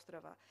city of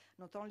Ostrava,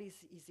 not only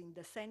is in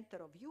the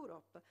center of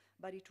Europe,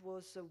 but it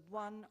was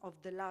one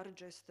of the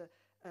largest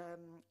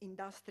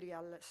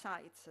industrial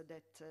sites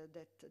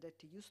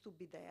that used to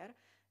be there.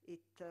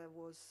 It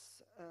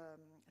was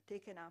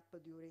taken up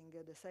during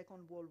the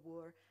Second World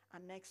War,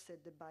 annexed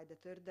by the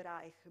Third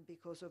Reich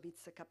because of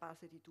its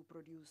capacity to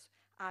produce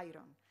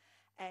iron.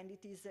 And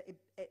it is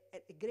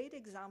a great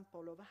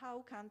example of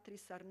how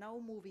countries are now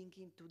moving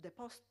into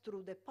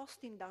through the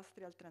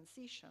post-industrial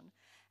transition,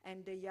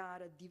 and they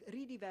are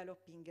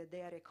redeveloping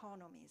their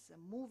economies,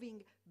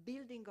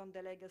 building on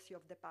the legacy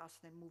of the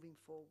past and moving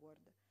forward.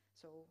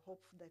 So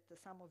hope that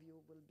some of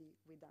you will be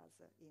with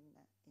us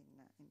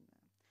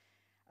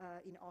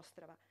in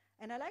Ostrava.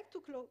 And I like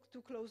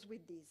to close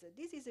with this.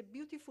 This is a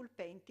beautiful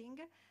painting.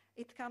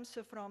 It comes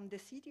from the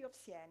city of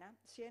Siena.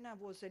 Siena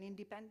was an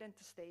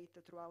independent state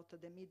throughout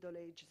the Middle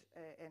Ages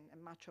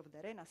and much of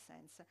the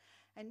Renaissance.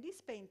 And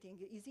this painting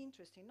is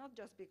interesting, not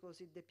just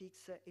because it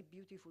depicts a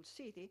beautiful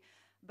city,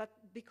 but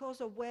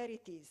because of where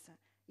it is.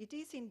 It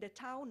is in the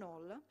town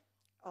hall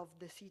of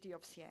the city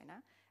of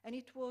Siena, and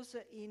it was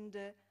in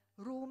the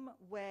room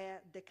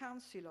where the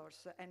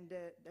councillors and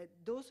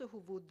those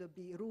who would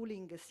be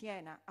ruling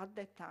Siena at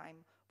that time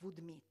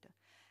would meet.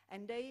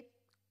 And they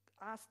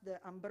asked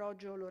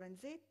Ambrogio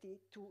Lorenzetti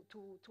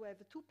to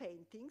have two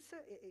paintings.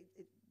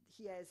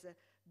 He has,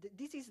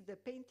 this is the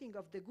painting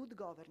of the good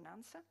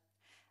governance,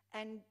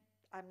 and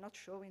I'm not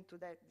showing to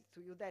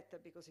you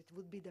that because it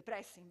would be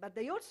depressing, but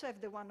they also have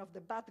the one of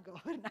the bad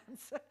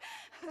governance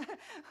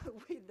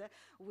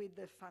with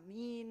the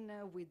famine,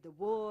 with the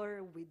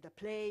war, with the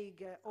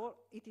plague,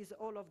 it is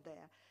all of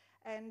there.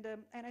 And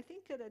I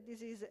think that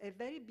this is a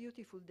very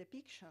beautiful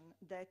depiction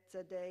that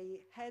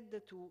they had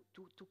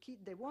to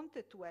keep, they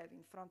wanted to have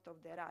in front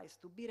of their eyes,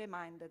 to be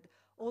reminded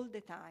all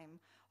the time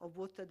of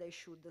what they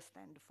should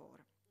stand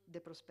for, the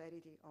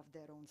prosperity of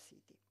their own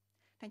city.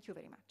 Thank you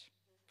very much.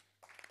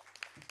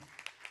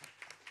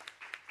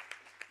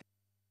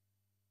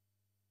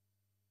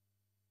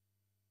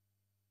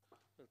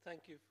 Well,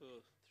 thank you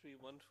for 3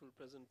 wonderful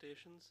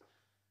presentations.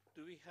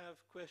 Do we have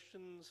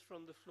questions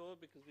from the floor?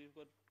 Because we've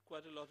got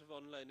quite a lot of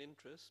online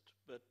interest,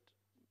 but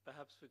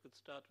perhaps we could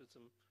start with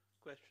some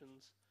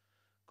questions,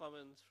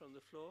 comments from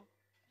the floor.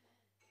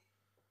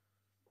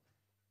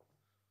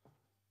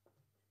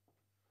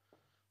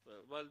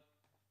 Well, while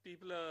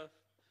people are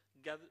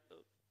gathered,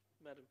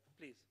 madam,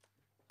 please.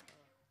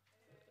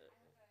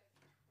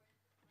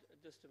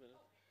 Just a minute.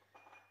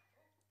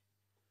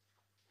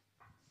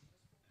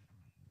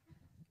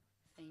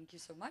 Thank you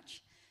so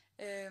much.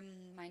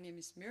 My name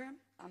is Miriam.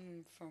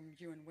 I'm from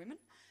UN Women,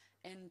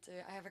 and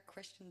I have a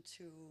question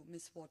to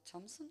Ms. Ward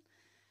Thompson.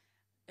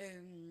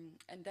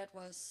 And that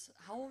was,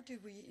 how do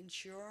we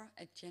ensure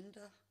a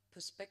gender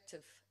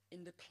perspective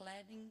in the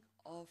planning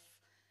of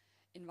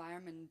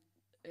environment,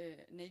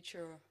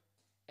 nature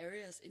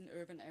areas in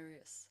urban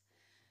areas?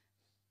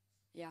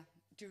 Yeah,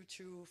 due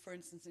to, for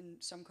instance, in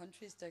some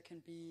countries there can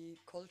be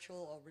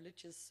cultural or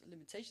religious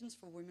limitations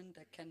for women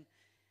that can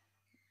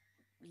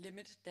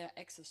limit their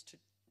access to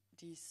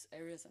these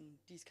areas and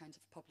these kinds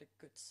of public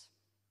goods.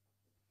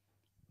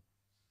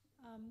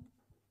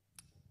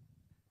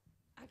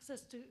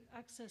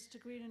 Access to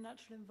green and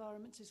natural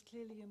environments is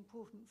clearly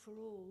important for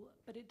all,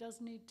 but it does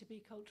need to be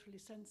culturally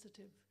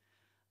sensitive.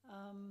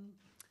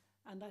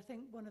 And I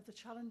think one of the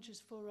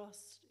challenges for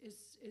us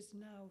is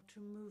now to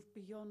move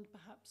beyond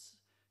perhaps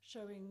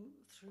showing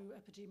through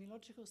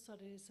epidemiological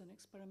studies and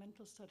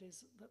experimental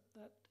studies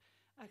that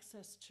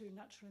access to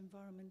natural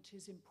environment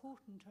is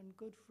important and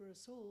good for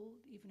us all,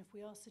 even if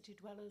we are city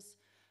dwellers,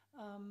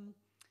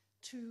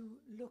 to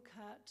look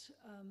at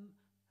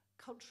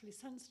culturally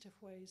sensitive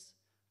ways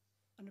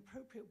and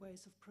appropriate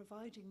ways of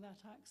providing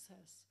that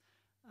access.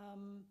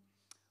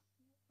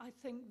 I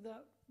think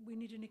that we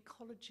need an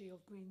ecology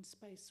of green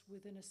space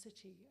within a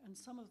city, and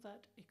some of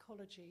that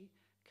ecology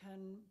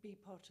can be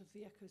part of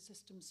the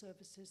ecosystem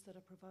services that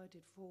are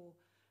provided for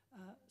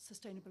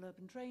sustainable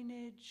urban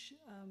drainage,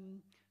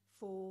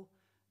 for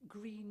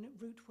green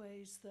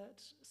routeways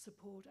that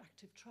support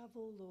active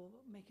travel or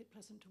make it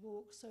pleasant to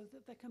walk, so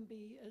that there can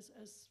be, as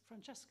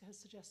Francesca has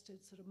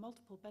suggested, sort of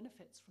multiple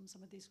benefits from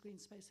some of these green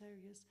space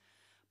areas.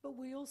 But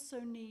we also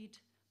need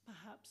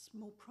perhaps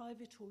more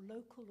private or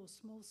local or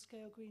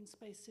small-scale green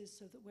spaces,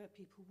 so that where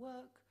people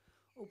work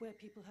or where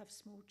people have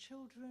small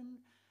children,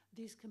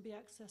 these can be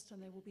accessed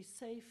and they will be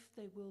safe.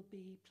 They will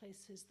be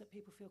places that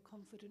people feel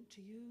confident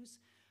to use.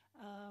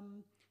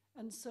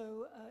 And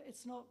so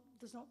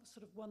there's not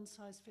sort of one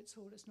size fits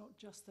all. It's not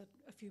just that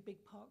a few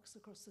big parks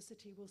across the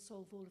city will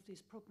solve all of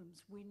these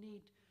problems. We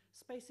need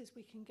spaces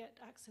we can get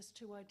access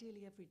to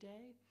ideally every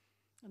day.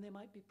 And they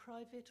might be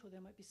private, or they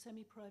might be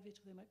semi-private,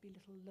 or they might be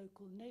little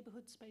local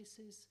neighborhood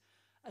spaces,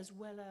 as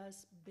well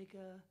as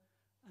bigger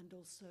and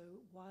also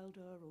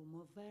wilder or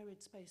more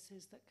varied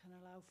spaces that can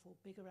allow for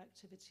bigger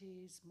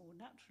activities, more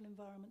natural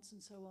environments,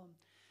 and so on.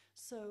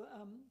 So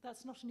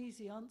that's not an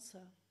easy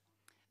answer.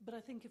 But I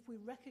think if we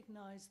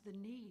recognize the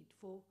need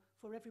for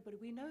everybody,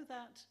 we know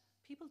that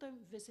people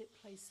don't visit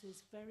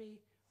places very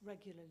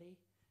regularly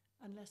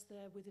unless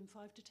they're within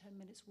 5 to 10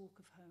 minutes walk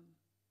of home.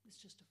 It's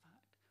just a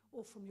fact.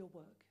 Or from your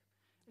work.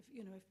 If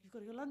you've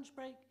got your lunch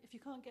break, if you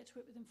can't get to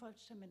it within 5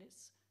 to 10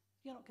 minutes,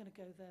 you're not going to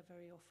go there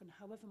very often,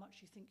 however much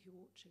you think you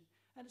ought to.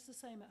 And it's the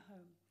same at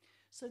home.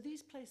 So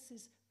these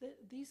places,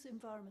 these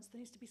environments, there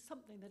needs to be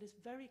something that is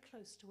very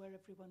close to where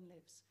everyone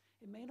lives.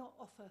 It may not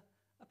offer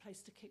a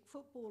place to kick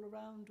football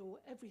around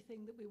or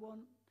everything that we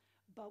want,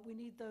 but we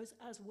need those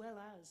as well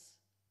as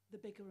the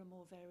bigger and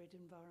more varied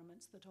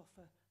environments that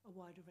offer a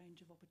wider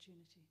range of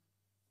opportunity.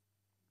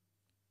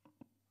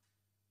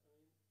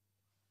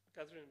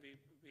 Catherine,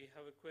 we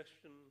have a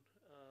question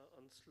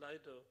on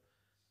Slido,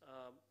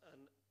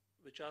 and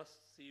which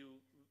asks you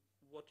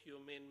what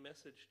your main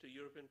message to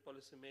European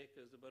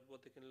policymakers about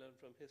what they can learn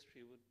from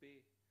history would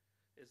be.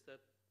 Is that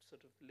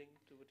sort of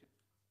linked to what you...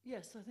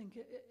 Yes, I think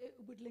it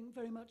would link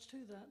very much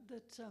to that,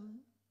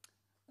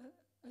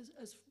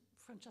 as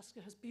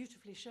Francesca has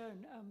beautifully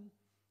shown,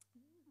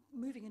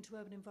 moving into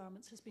urban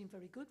environments has been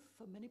very good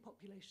for many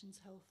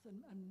populations' health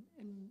and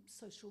in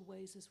social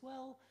ways as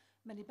well.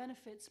 Many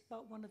benefits,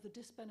 but one of the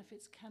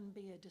disbenefits can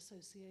be a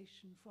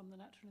dissociation from the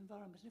natural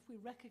environment. And if we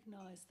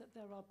recognize that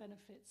there are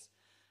benefits,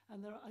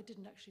 and I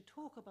didn't actually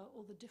talk about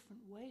all the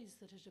different ways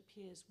that it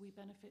appears we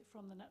benefit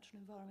from the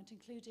natural environment,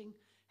 including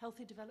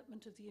healthy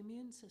development of the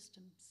immune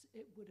systems,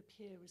 it would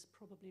appear is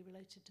probably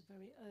related to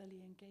very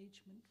early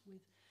engagement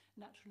with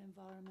natural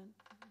environment,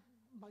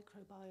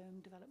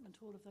 microbiome development,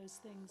 all of those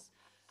things.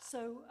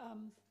 So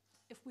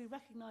if we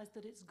recognize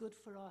that it's good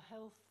for our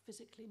health,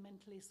 physically,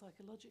 mentally,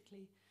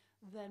 psychologically,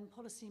 then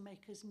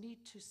policymakers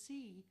need to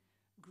see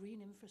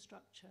green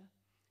infrastructure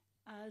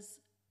as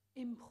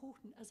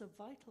important as a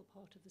vital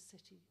part of the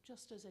city,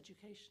 just as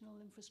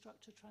educational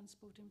infrastructure,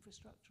 transport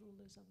infrastructure, all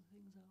those other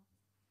things are.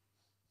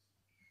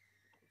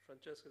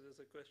 Francesca,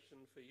 there's a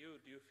question for you.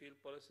 Do you feel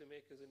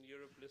policymakers in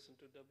Europe listen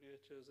to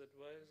WHO's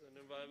advice on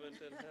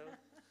environment and health?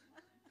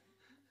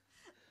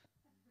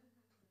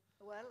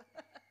 Well,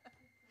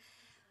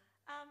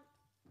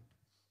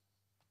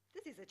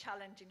 this is a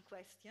challenging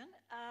question.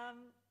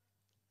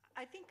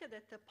 I think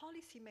that the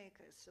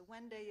policymakers,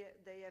 when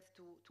they have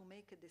to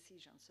make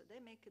decisions, they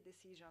make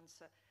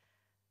decisions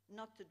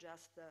not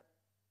just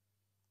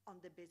on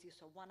the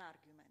basis of one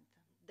argument.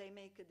 They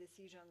make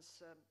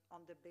decisions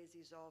on the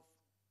basis of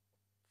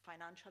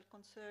financial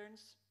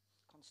concerns,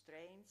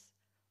 constraints,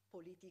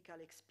 political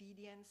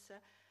expedience.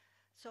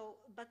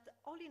 But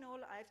all in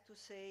all, I have to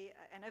say,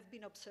 and I've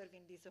been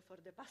observing this for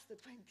the past 20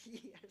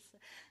 years,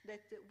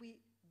 that we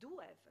do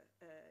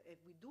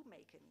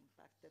make an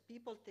impact.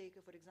 People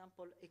take, for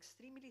example,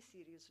 extremely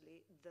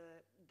seriously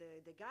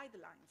the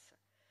guidelines.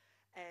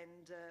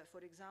 And for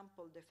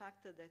example, the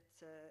fact that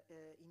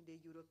in the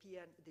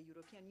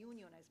European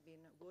Union has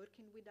been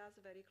working with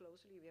us very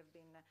closely. We have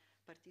been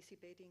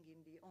participating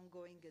in the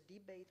ongoing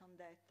debate on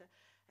that,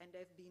 and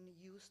have been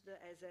used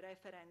as a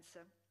reference.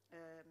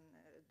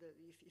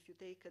 If you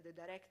take the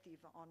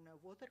directive on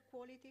water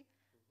quality,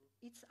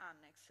 its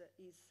annex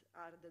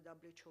are the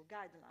WHO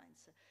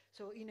guidelines.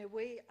 So in a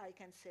way, I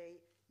can say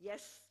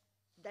yes,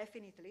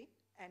 definitely,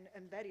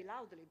 and very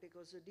loudly,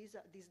 because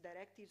these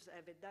directives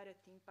have a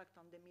direct impact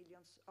on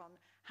on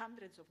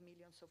hundreds of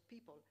millions of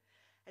people.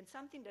 And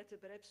something that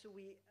perhaps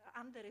we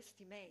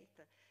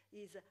underestimate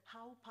is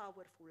how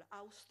powerful,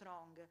 how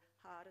strong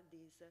are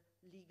these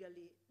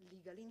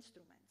legal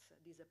instruments,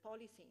 these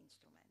policy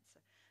instruments,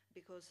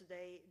 because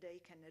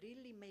they can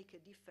really make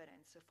a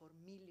difference for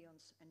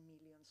millions and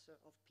millions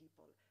of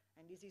people.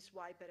 And this is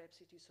why perhaps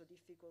it is so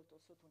difficult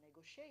also to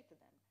negotiate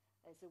them,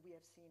 as we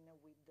have seen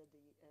with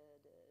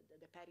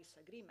the Paris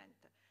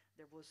Agreement.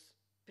 There was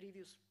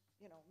previous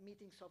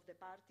meetings of the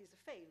parties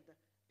failed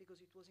because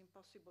it was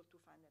impossible to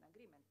find an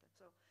agreement.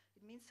 So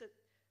it means that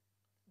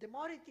the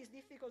more it is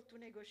difficult to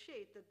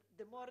negotiate,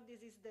 the more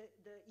this is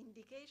the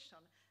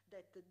indication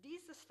that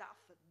this stuff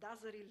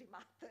does really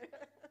matter.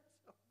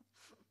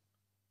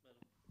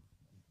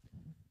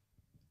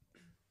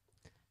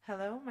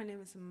 Hello, my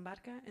name is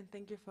Mbarka, and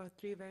thank you for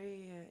 3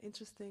 very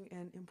interesting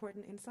and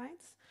important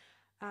insights.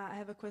 I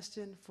have a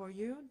question for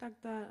you,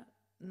 Dr.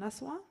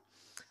 Naswa.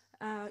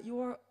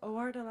 You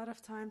award a lot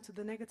of time to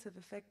the negative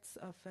effects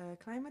of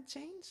climate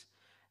change,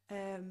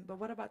 but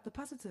what about the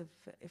positive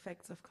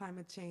effects of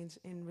climate change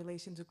in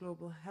relation to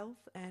global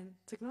health and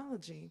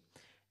technology?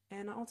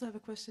 And I also have a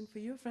question for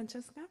you,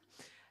 Francesca.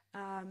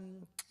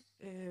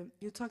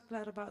 You talked a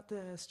lot about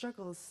the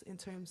struggles in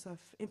terms of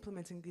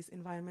implementing these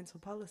environmental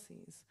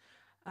policies.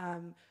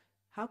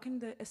 How can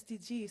the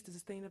SDGs, the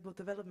Sustainable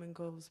Development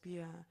Goals, be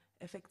an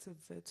effective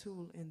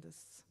tool in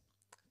this?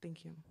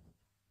 Thank you.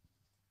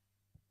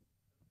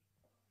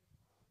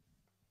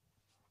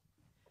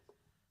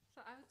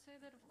 So I would say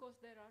that, of course,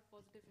 there are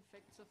positive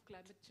effects of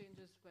climate change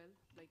as well.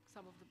 Like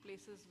some of the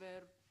places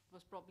where it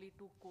was probably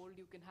too cold,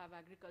 you can have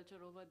agriculture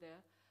over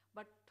there.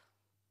 But,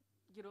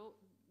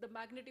 the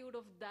magnitude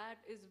of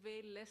that is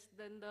way less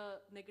than the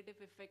negative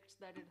effects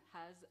that it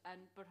has,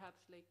 and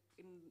perhaps like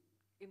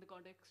in the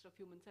context of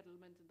human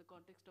settlements, in the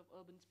context of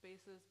urban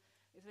spaces,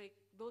 it's like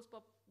those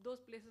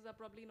places are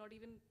probably not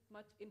even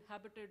much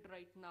inhabited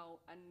right now,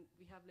 and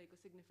we have like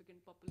a significant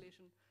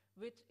population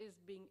which is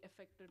being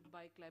affected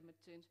by climate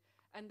change,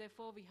 and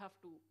therefore we have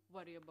to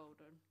worry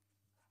about it.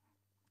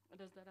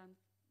 Does that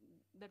answer?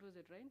 That was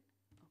it, right?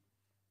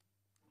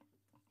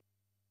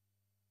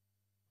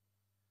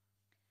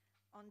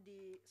 On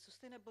the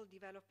Sustainable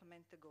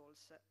Development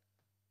Goals,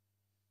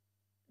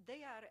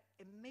 they are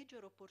a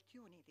major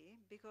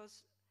opportunity,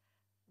 because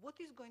what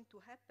is going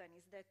to happen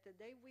is that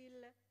they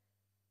will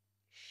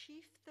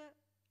shift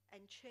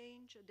and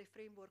change the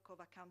framework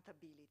of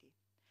accountability.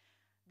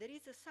 There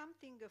is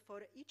something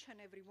for each and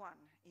every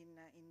one in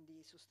the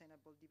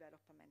Sustainable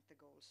Development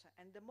Goals.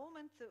 And the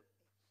moment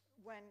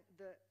when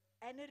the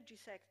energy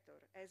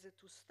sector has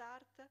to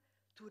start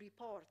to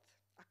report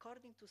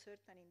according to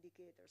certain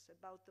indicators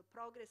about the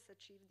progress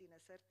achieved in a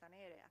certain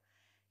area,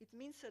 it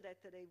means that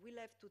they will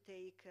have to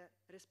take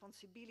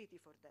responsibility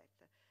for that.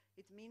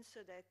 It means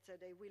that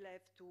they will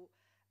have to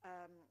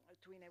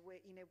in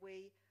a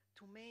way,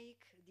 to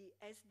make the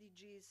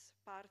SDGs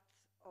part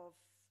of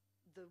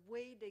the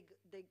way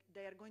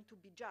they are going to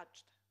be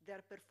judged.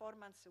 Their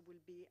performance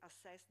will be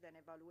assessed and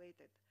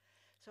evaluated.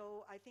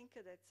 So I think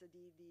that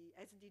the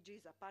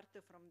SDGs, apart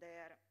from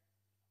their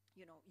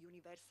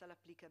universal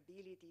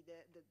applicability,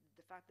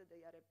 the fact that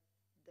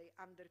they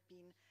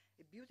underpin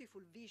a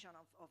beautiful vision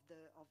of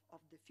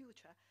the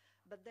future,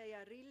 but they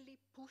are really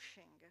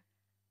pushing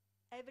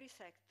every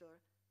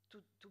sector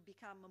to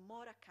become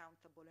more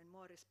accountable and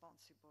more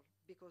responsible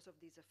because of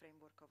this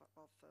framework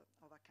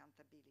of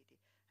accountability.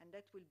 And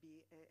that will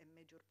be a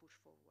major push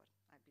forward,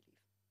 I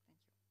believe.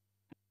 Thank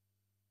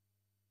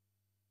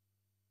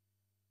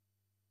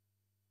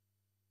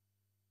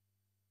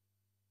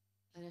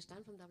you. Tanya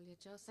Stein from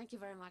WHO. Thank you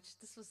very much.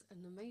 This was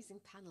an amazing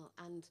panel,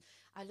 and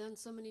I learned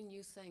so many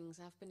new things.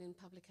 I've been in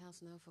public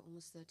health now for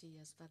almost 30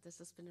 years, but this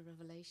has been a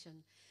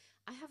revelation.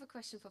 I have a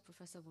question for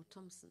Professor Ward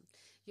Thompson.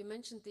 You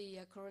mentioned the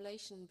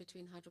correlation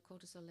between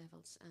hydrocortisol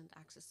levels and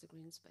access to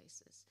green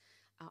spaces.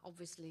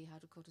 Obviously,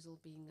 hydrocortisol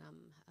being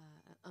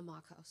a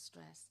marker of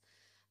stress.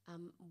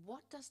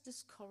 What does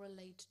this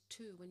correlate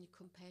to when you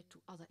compare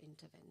to other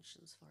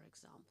interventions, for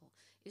example?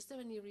 Is there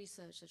any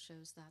research that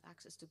shows that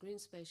access to green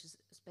spaces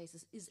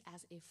is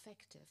as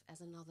effective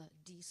as another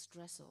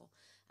de-stressor?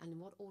 And in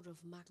what order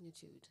of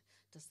magnitude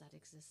does that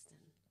exist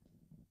in?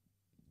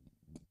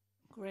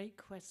 Great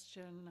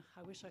question.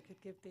 I wish I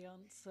could give the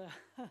answer.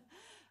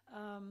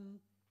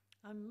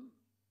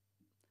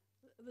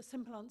 The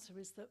simple answer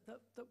is that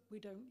we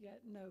don't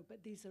yet know,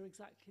 but these are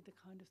exactly the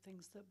kind of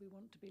things that we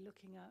want to be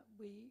looking at.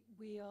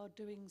 We are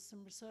doing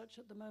some research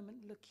at the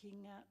moment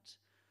looking at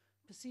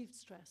perceived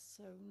stress,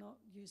 so not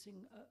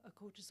using a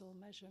cortisol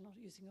measure, not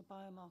using a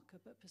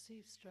biomarker, but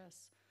perceived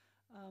stress,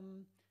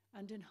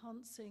 and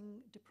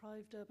enhancing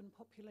deprived urban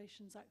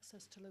populations'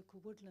 access to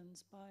local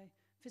woodlands by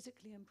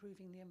physically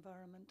improving the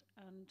environment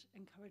and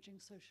encouraging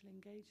social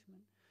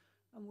engagement.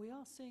 And we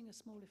are seeing a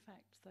small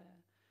effect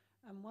there.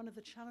 And one of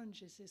the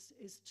challenges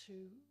is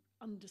to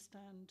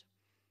understand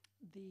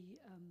the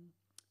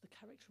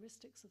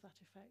characteristics of that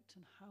effect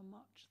and how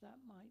much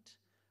that might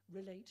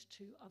relate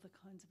to other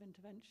kinds of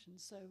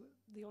interventions. So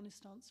the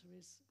honest answer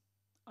is,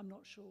 I'm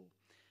not sure.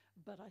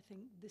 But I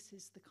think this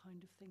is the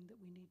kind of thing that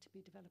we need to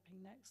be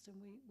developing next.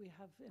 And we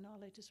have, in our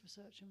latest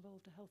research,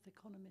 involved a health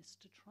economist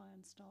to try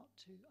and start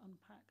to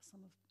unpack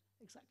some of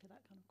exactly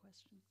that kind of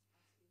question.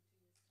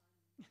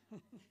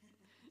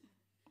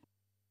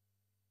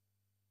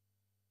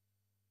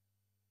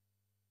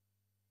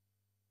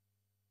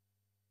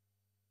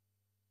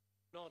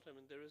 Not, I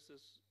mean, there is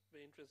this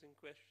very interesting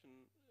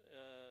question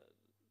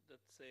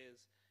that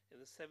says in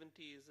the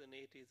 70s and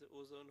 80s, the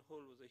ozone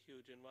hole was a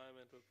huge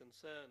environmental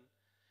concern.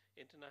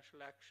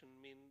 International action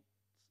means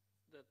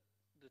that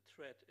the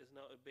threat is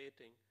now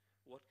abating.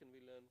 What can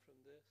we learn from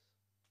this?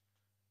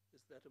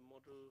 Is that a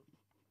model?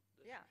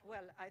 Yeah,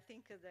 well, I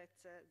think that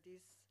the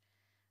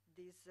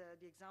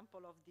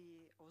example of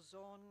the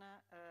ozone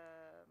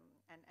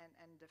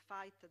and the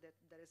fight that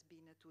there has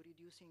been to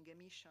reducing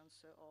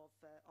emissions of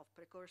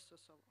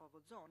precursors of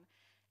ozone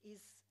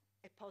is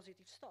a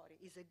positive story,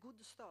 is a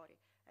good story,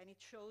 and it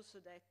shows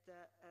that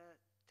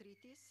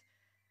treaties,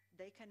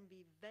 they can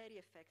be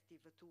very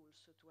effective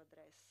tools to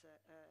address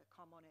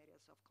common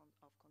areas of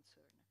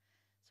concern.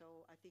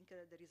 So I think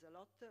there is a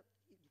lot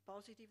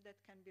positive that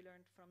can be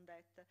learned from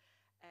that,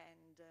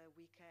 and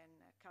we can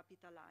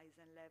capitalize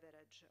and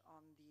leverage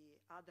on the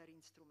other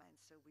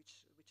instruments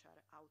which are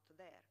out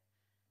there.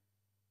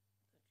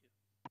 Thank you.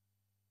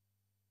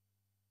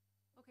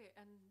 Okay,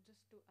 and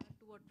just to add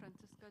to what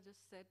Francesca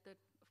just said,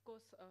 that of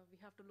course we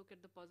have to look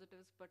at the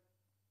positives, but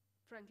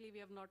frankly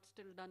we have not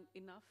still done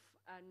enough,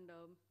 and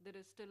there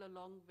is still a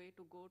long way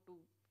to go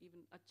to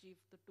even achieve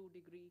the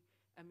 2-degree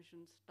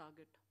emissions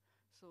target.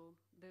 So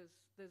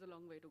there's a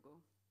long way to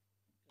go.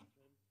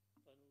 Catherine,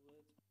 final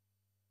words?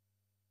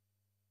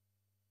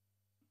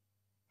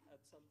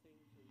 Add something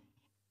to...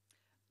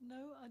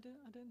 No, I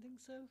don't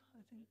think so.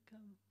 I think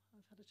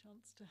I've had a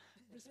chance to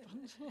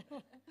respond.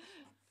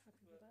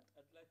 Happy with that.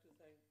 I'd like to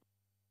thank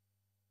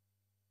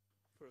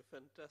for a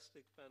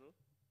fantastic panel.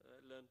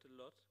 I learned a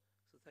lot.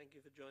 So thank you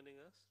for joining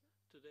us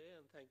today,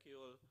 and thank you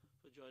all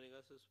for joining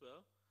us as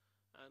well.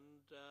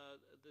 And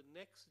the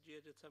next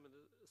GHD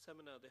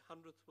seminar, the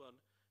 100th one,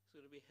 is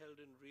going to be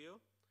held in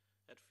Rio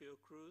at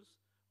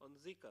Fiocruz on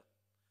Zika.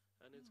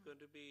 And it's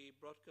going to be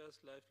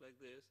broadcast live like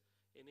this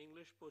in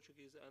English,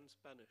 Portuguese, and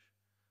Spanish.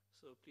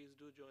 So please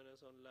do join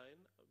us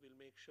online. We'll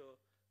make sure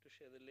to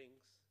share the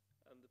links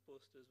and the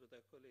posters with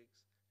our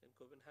colleagues in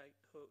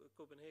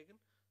Copenhagen.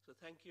 So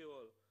thank you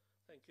all.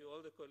 Thank you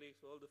all the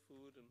colleagues for all the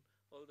food and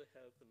all the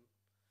help and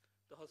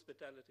the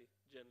hospitality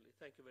generally.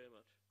 Thank you very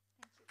much.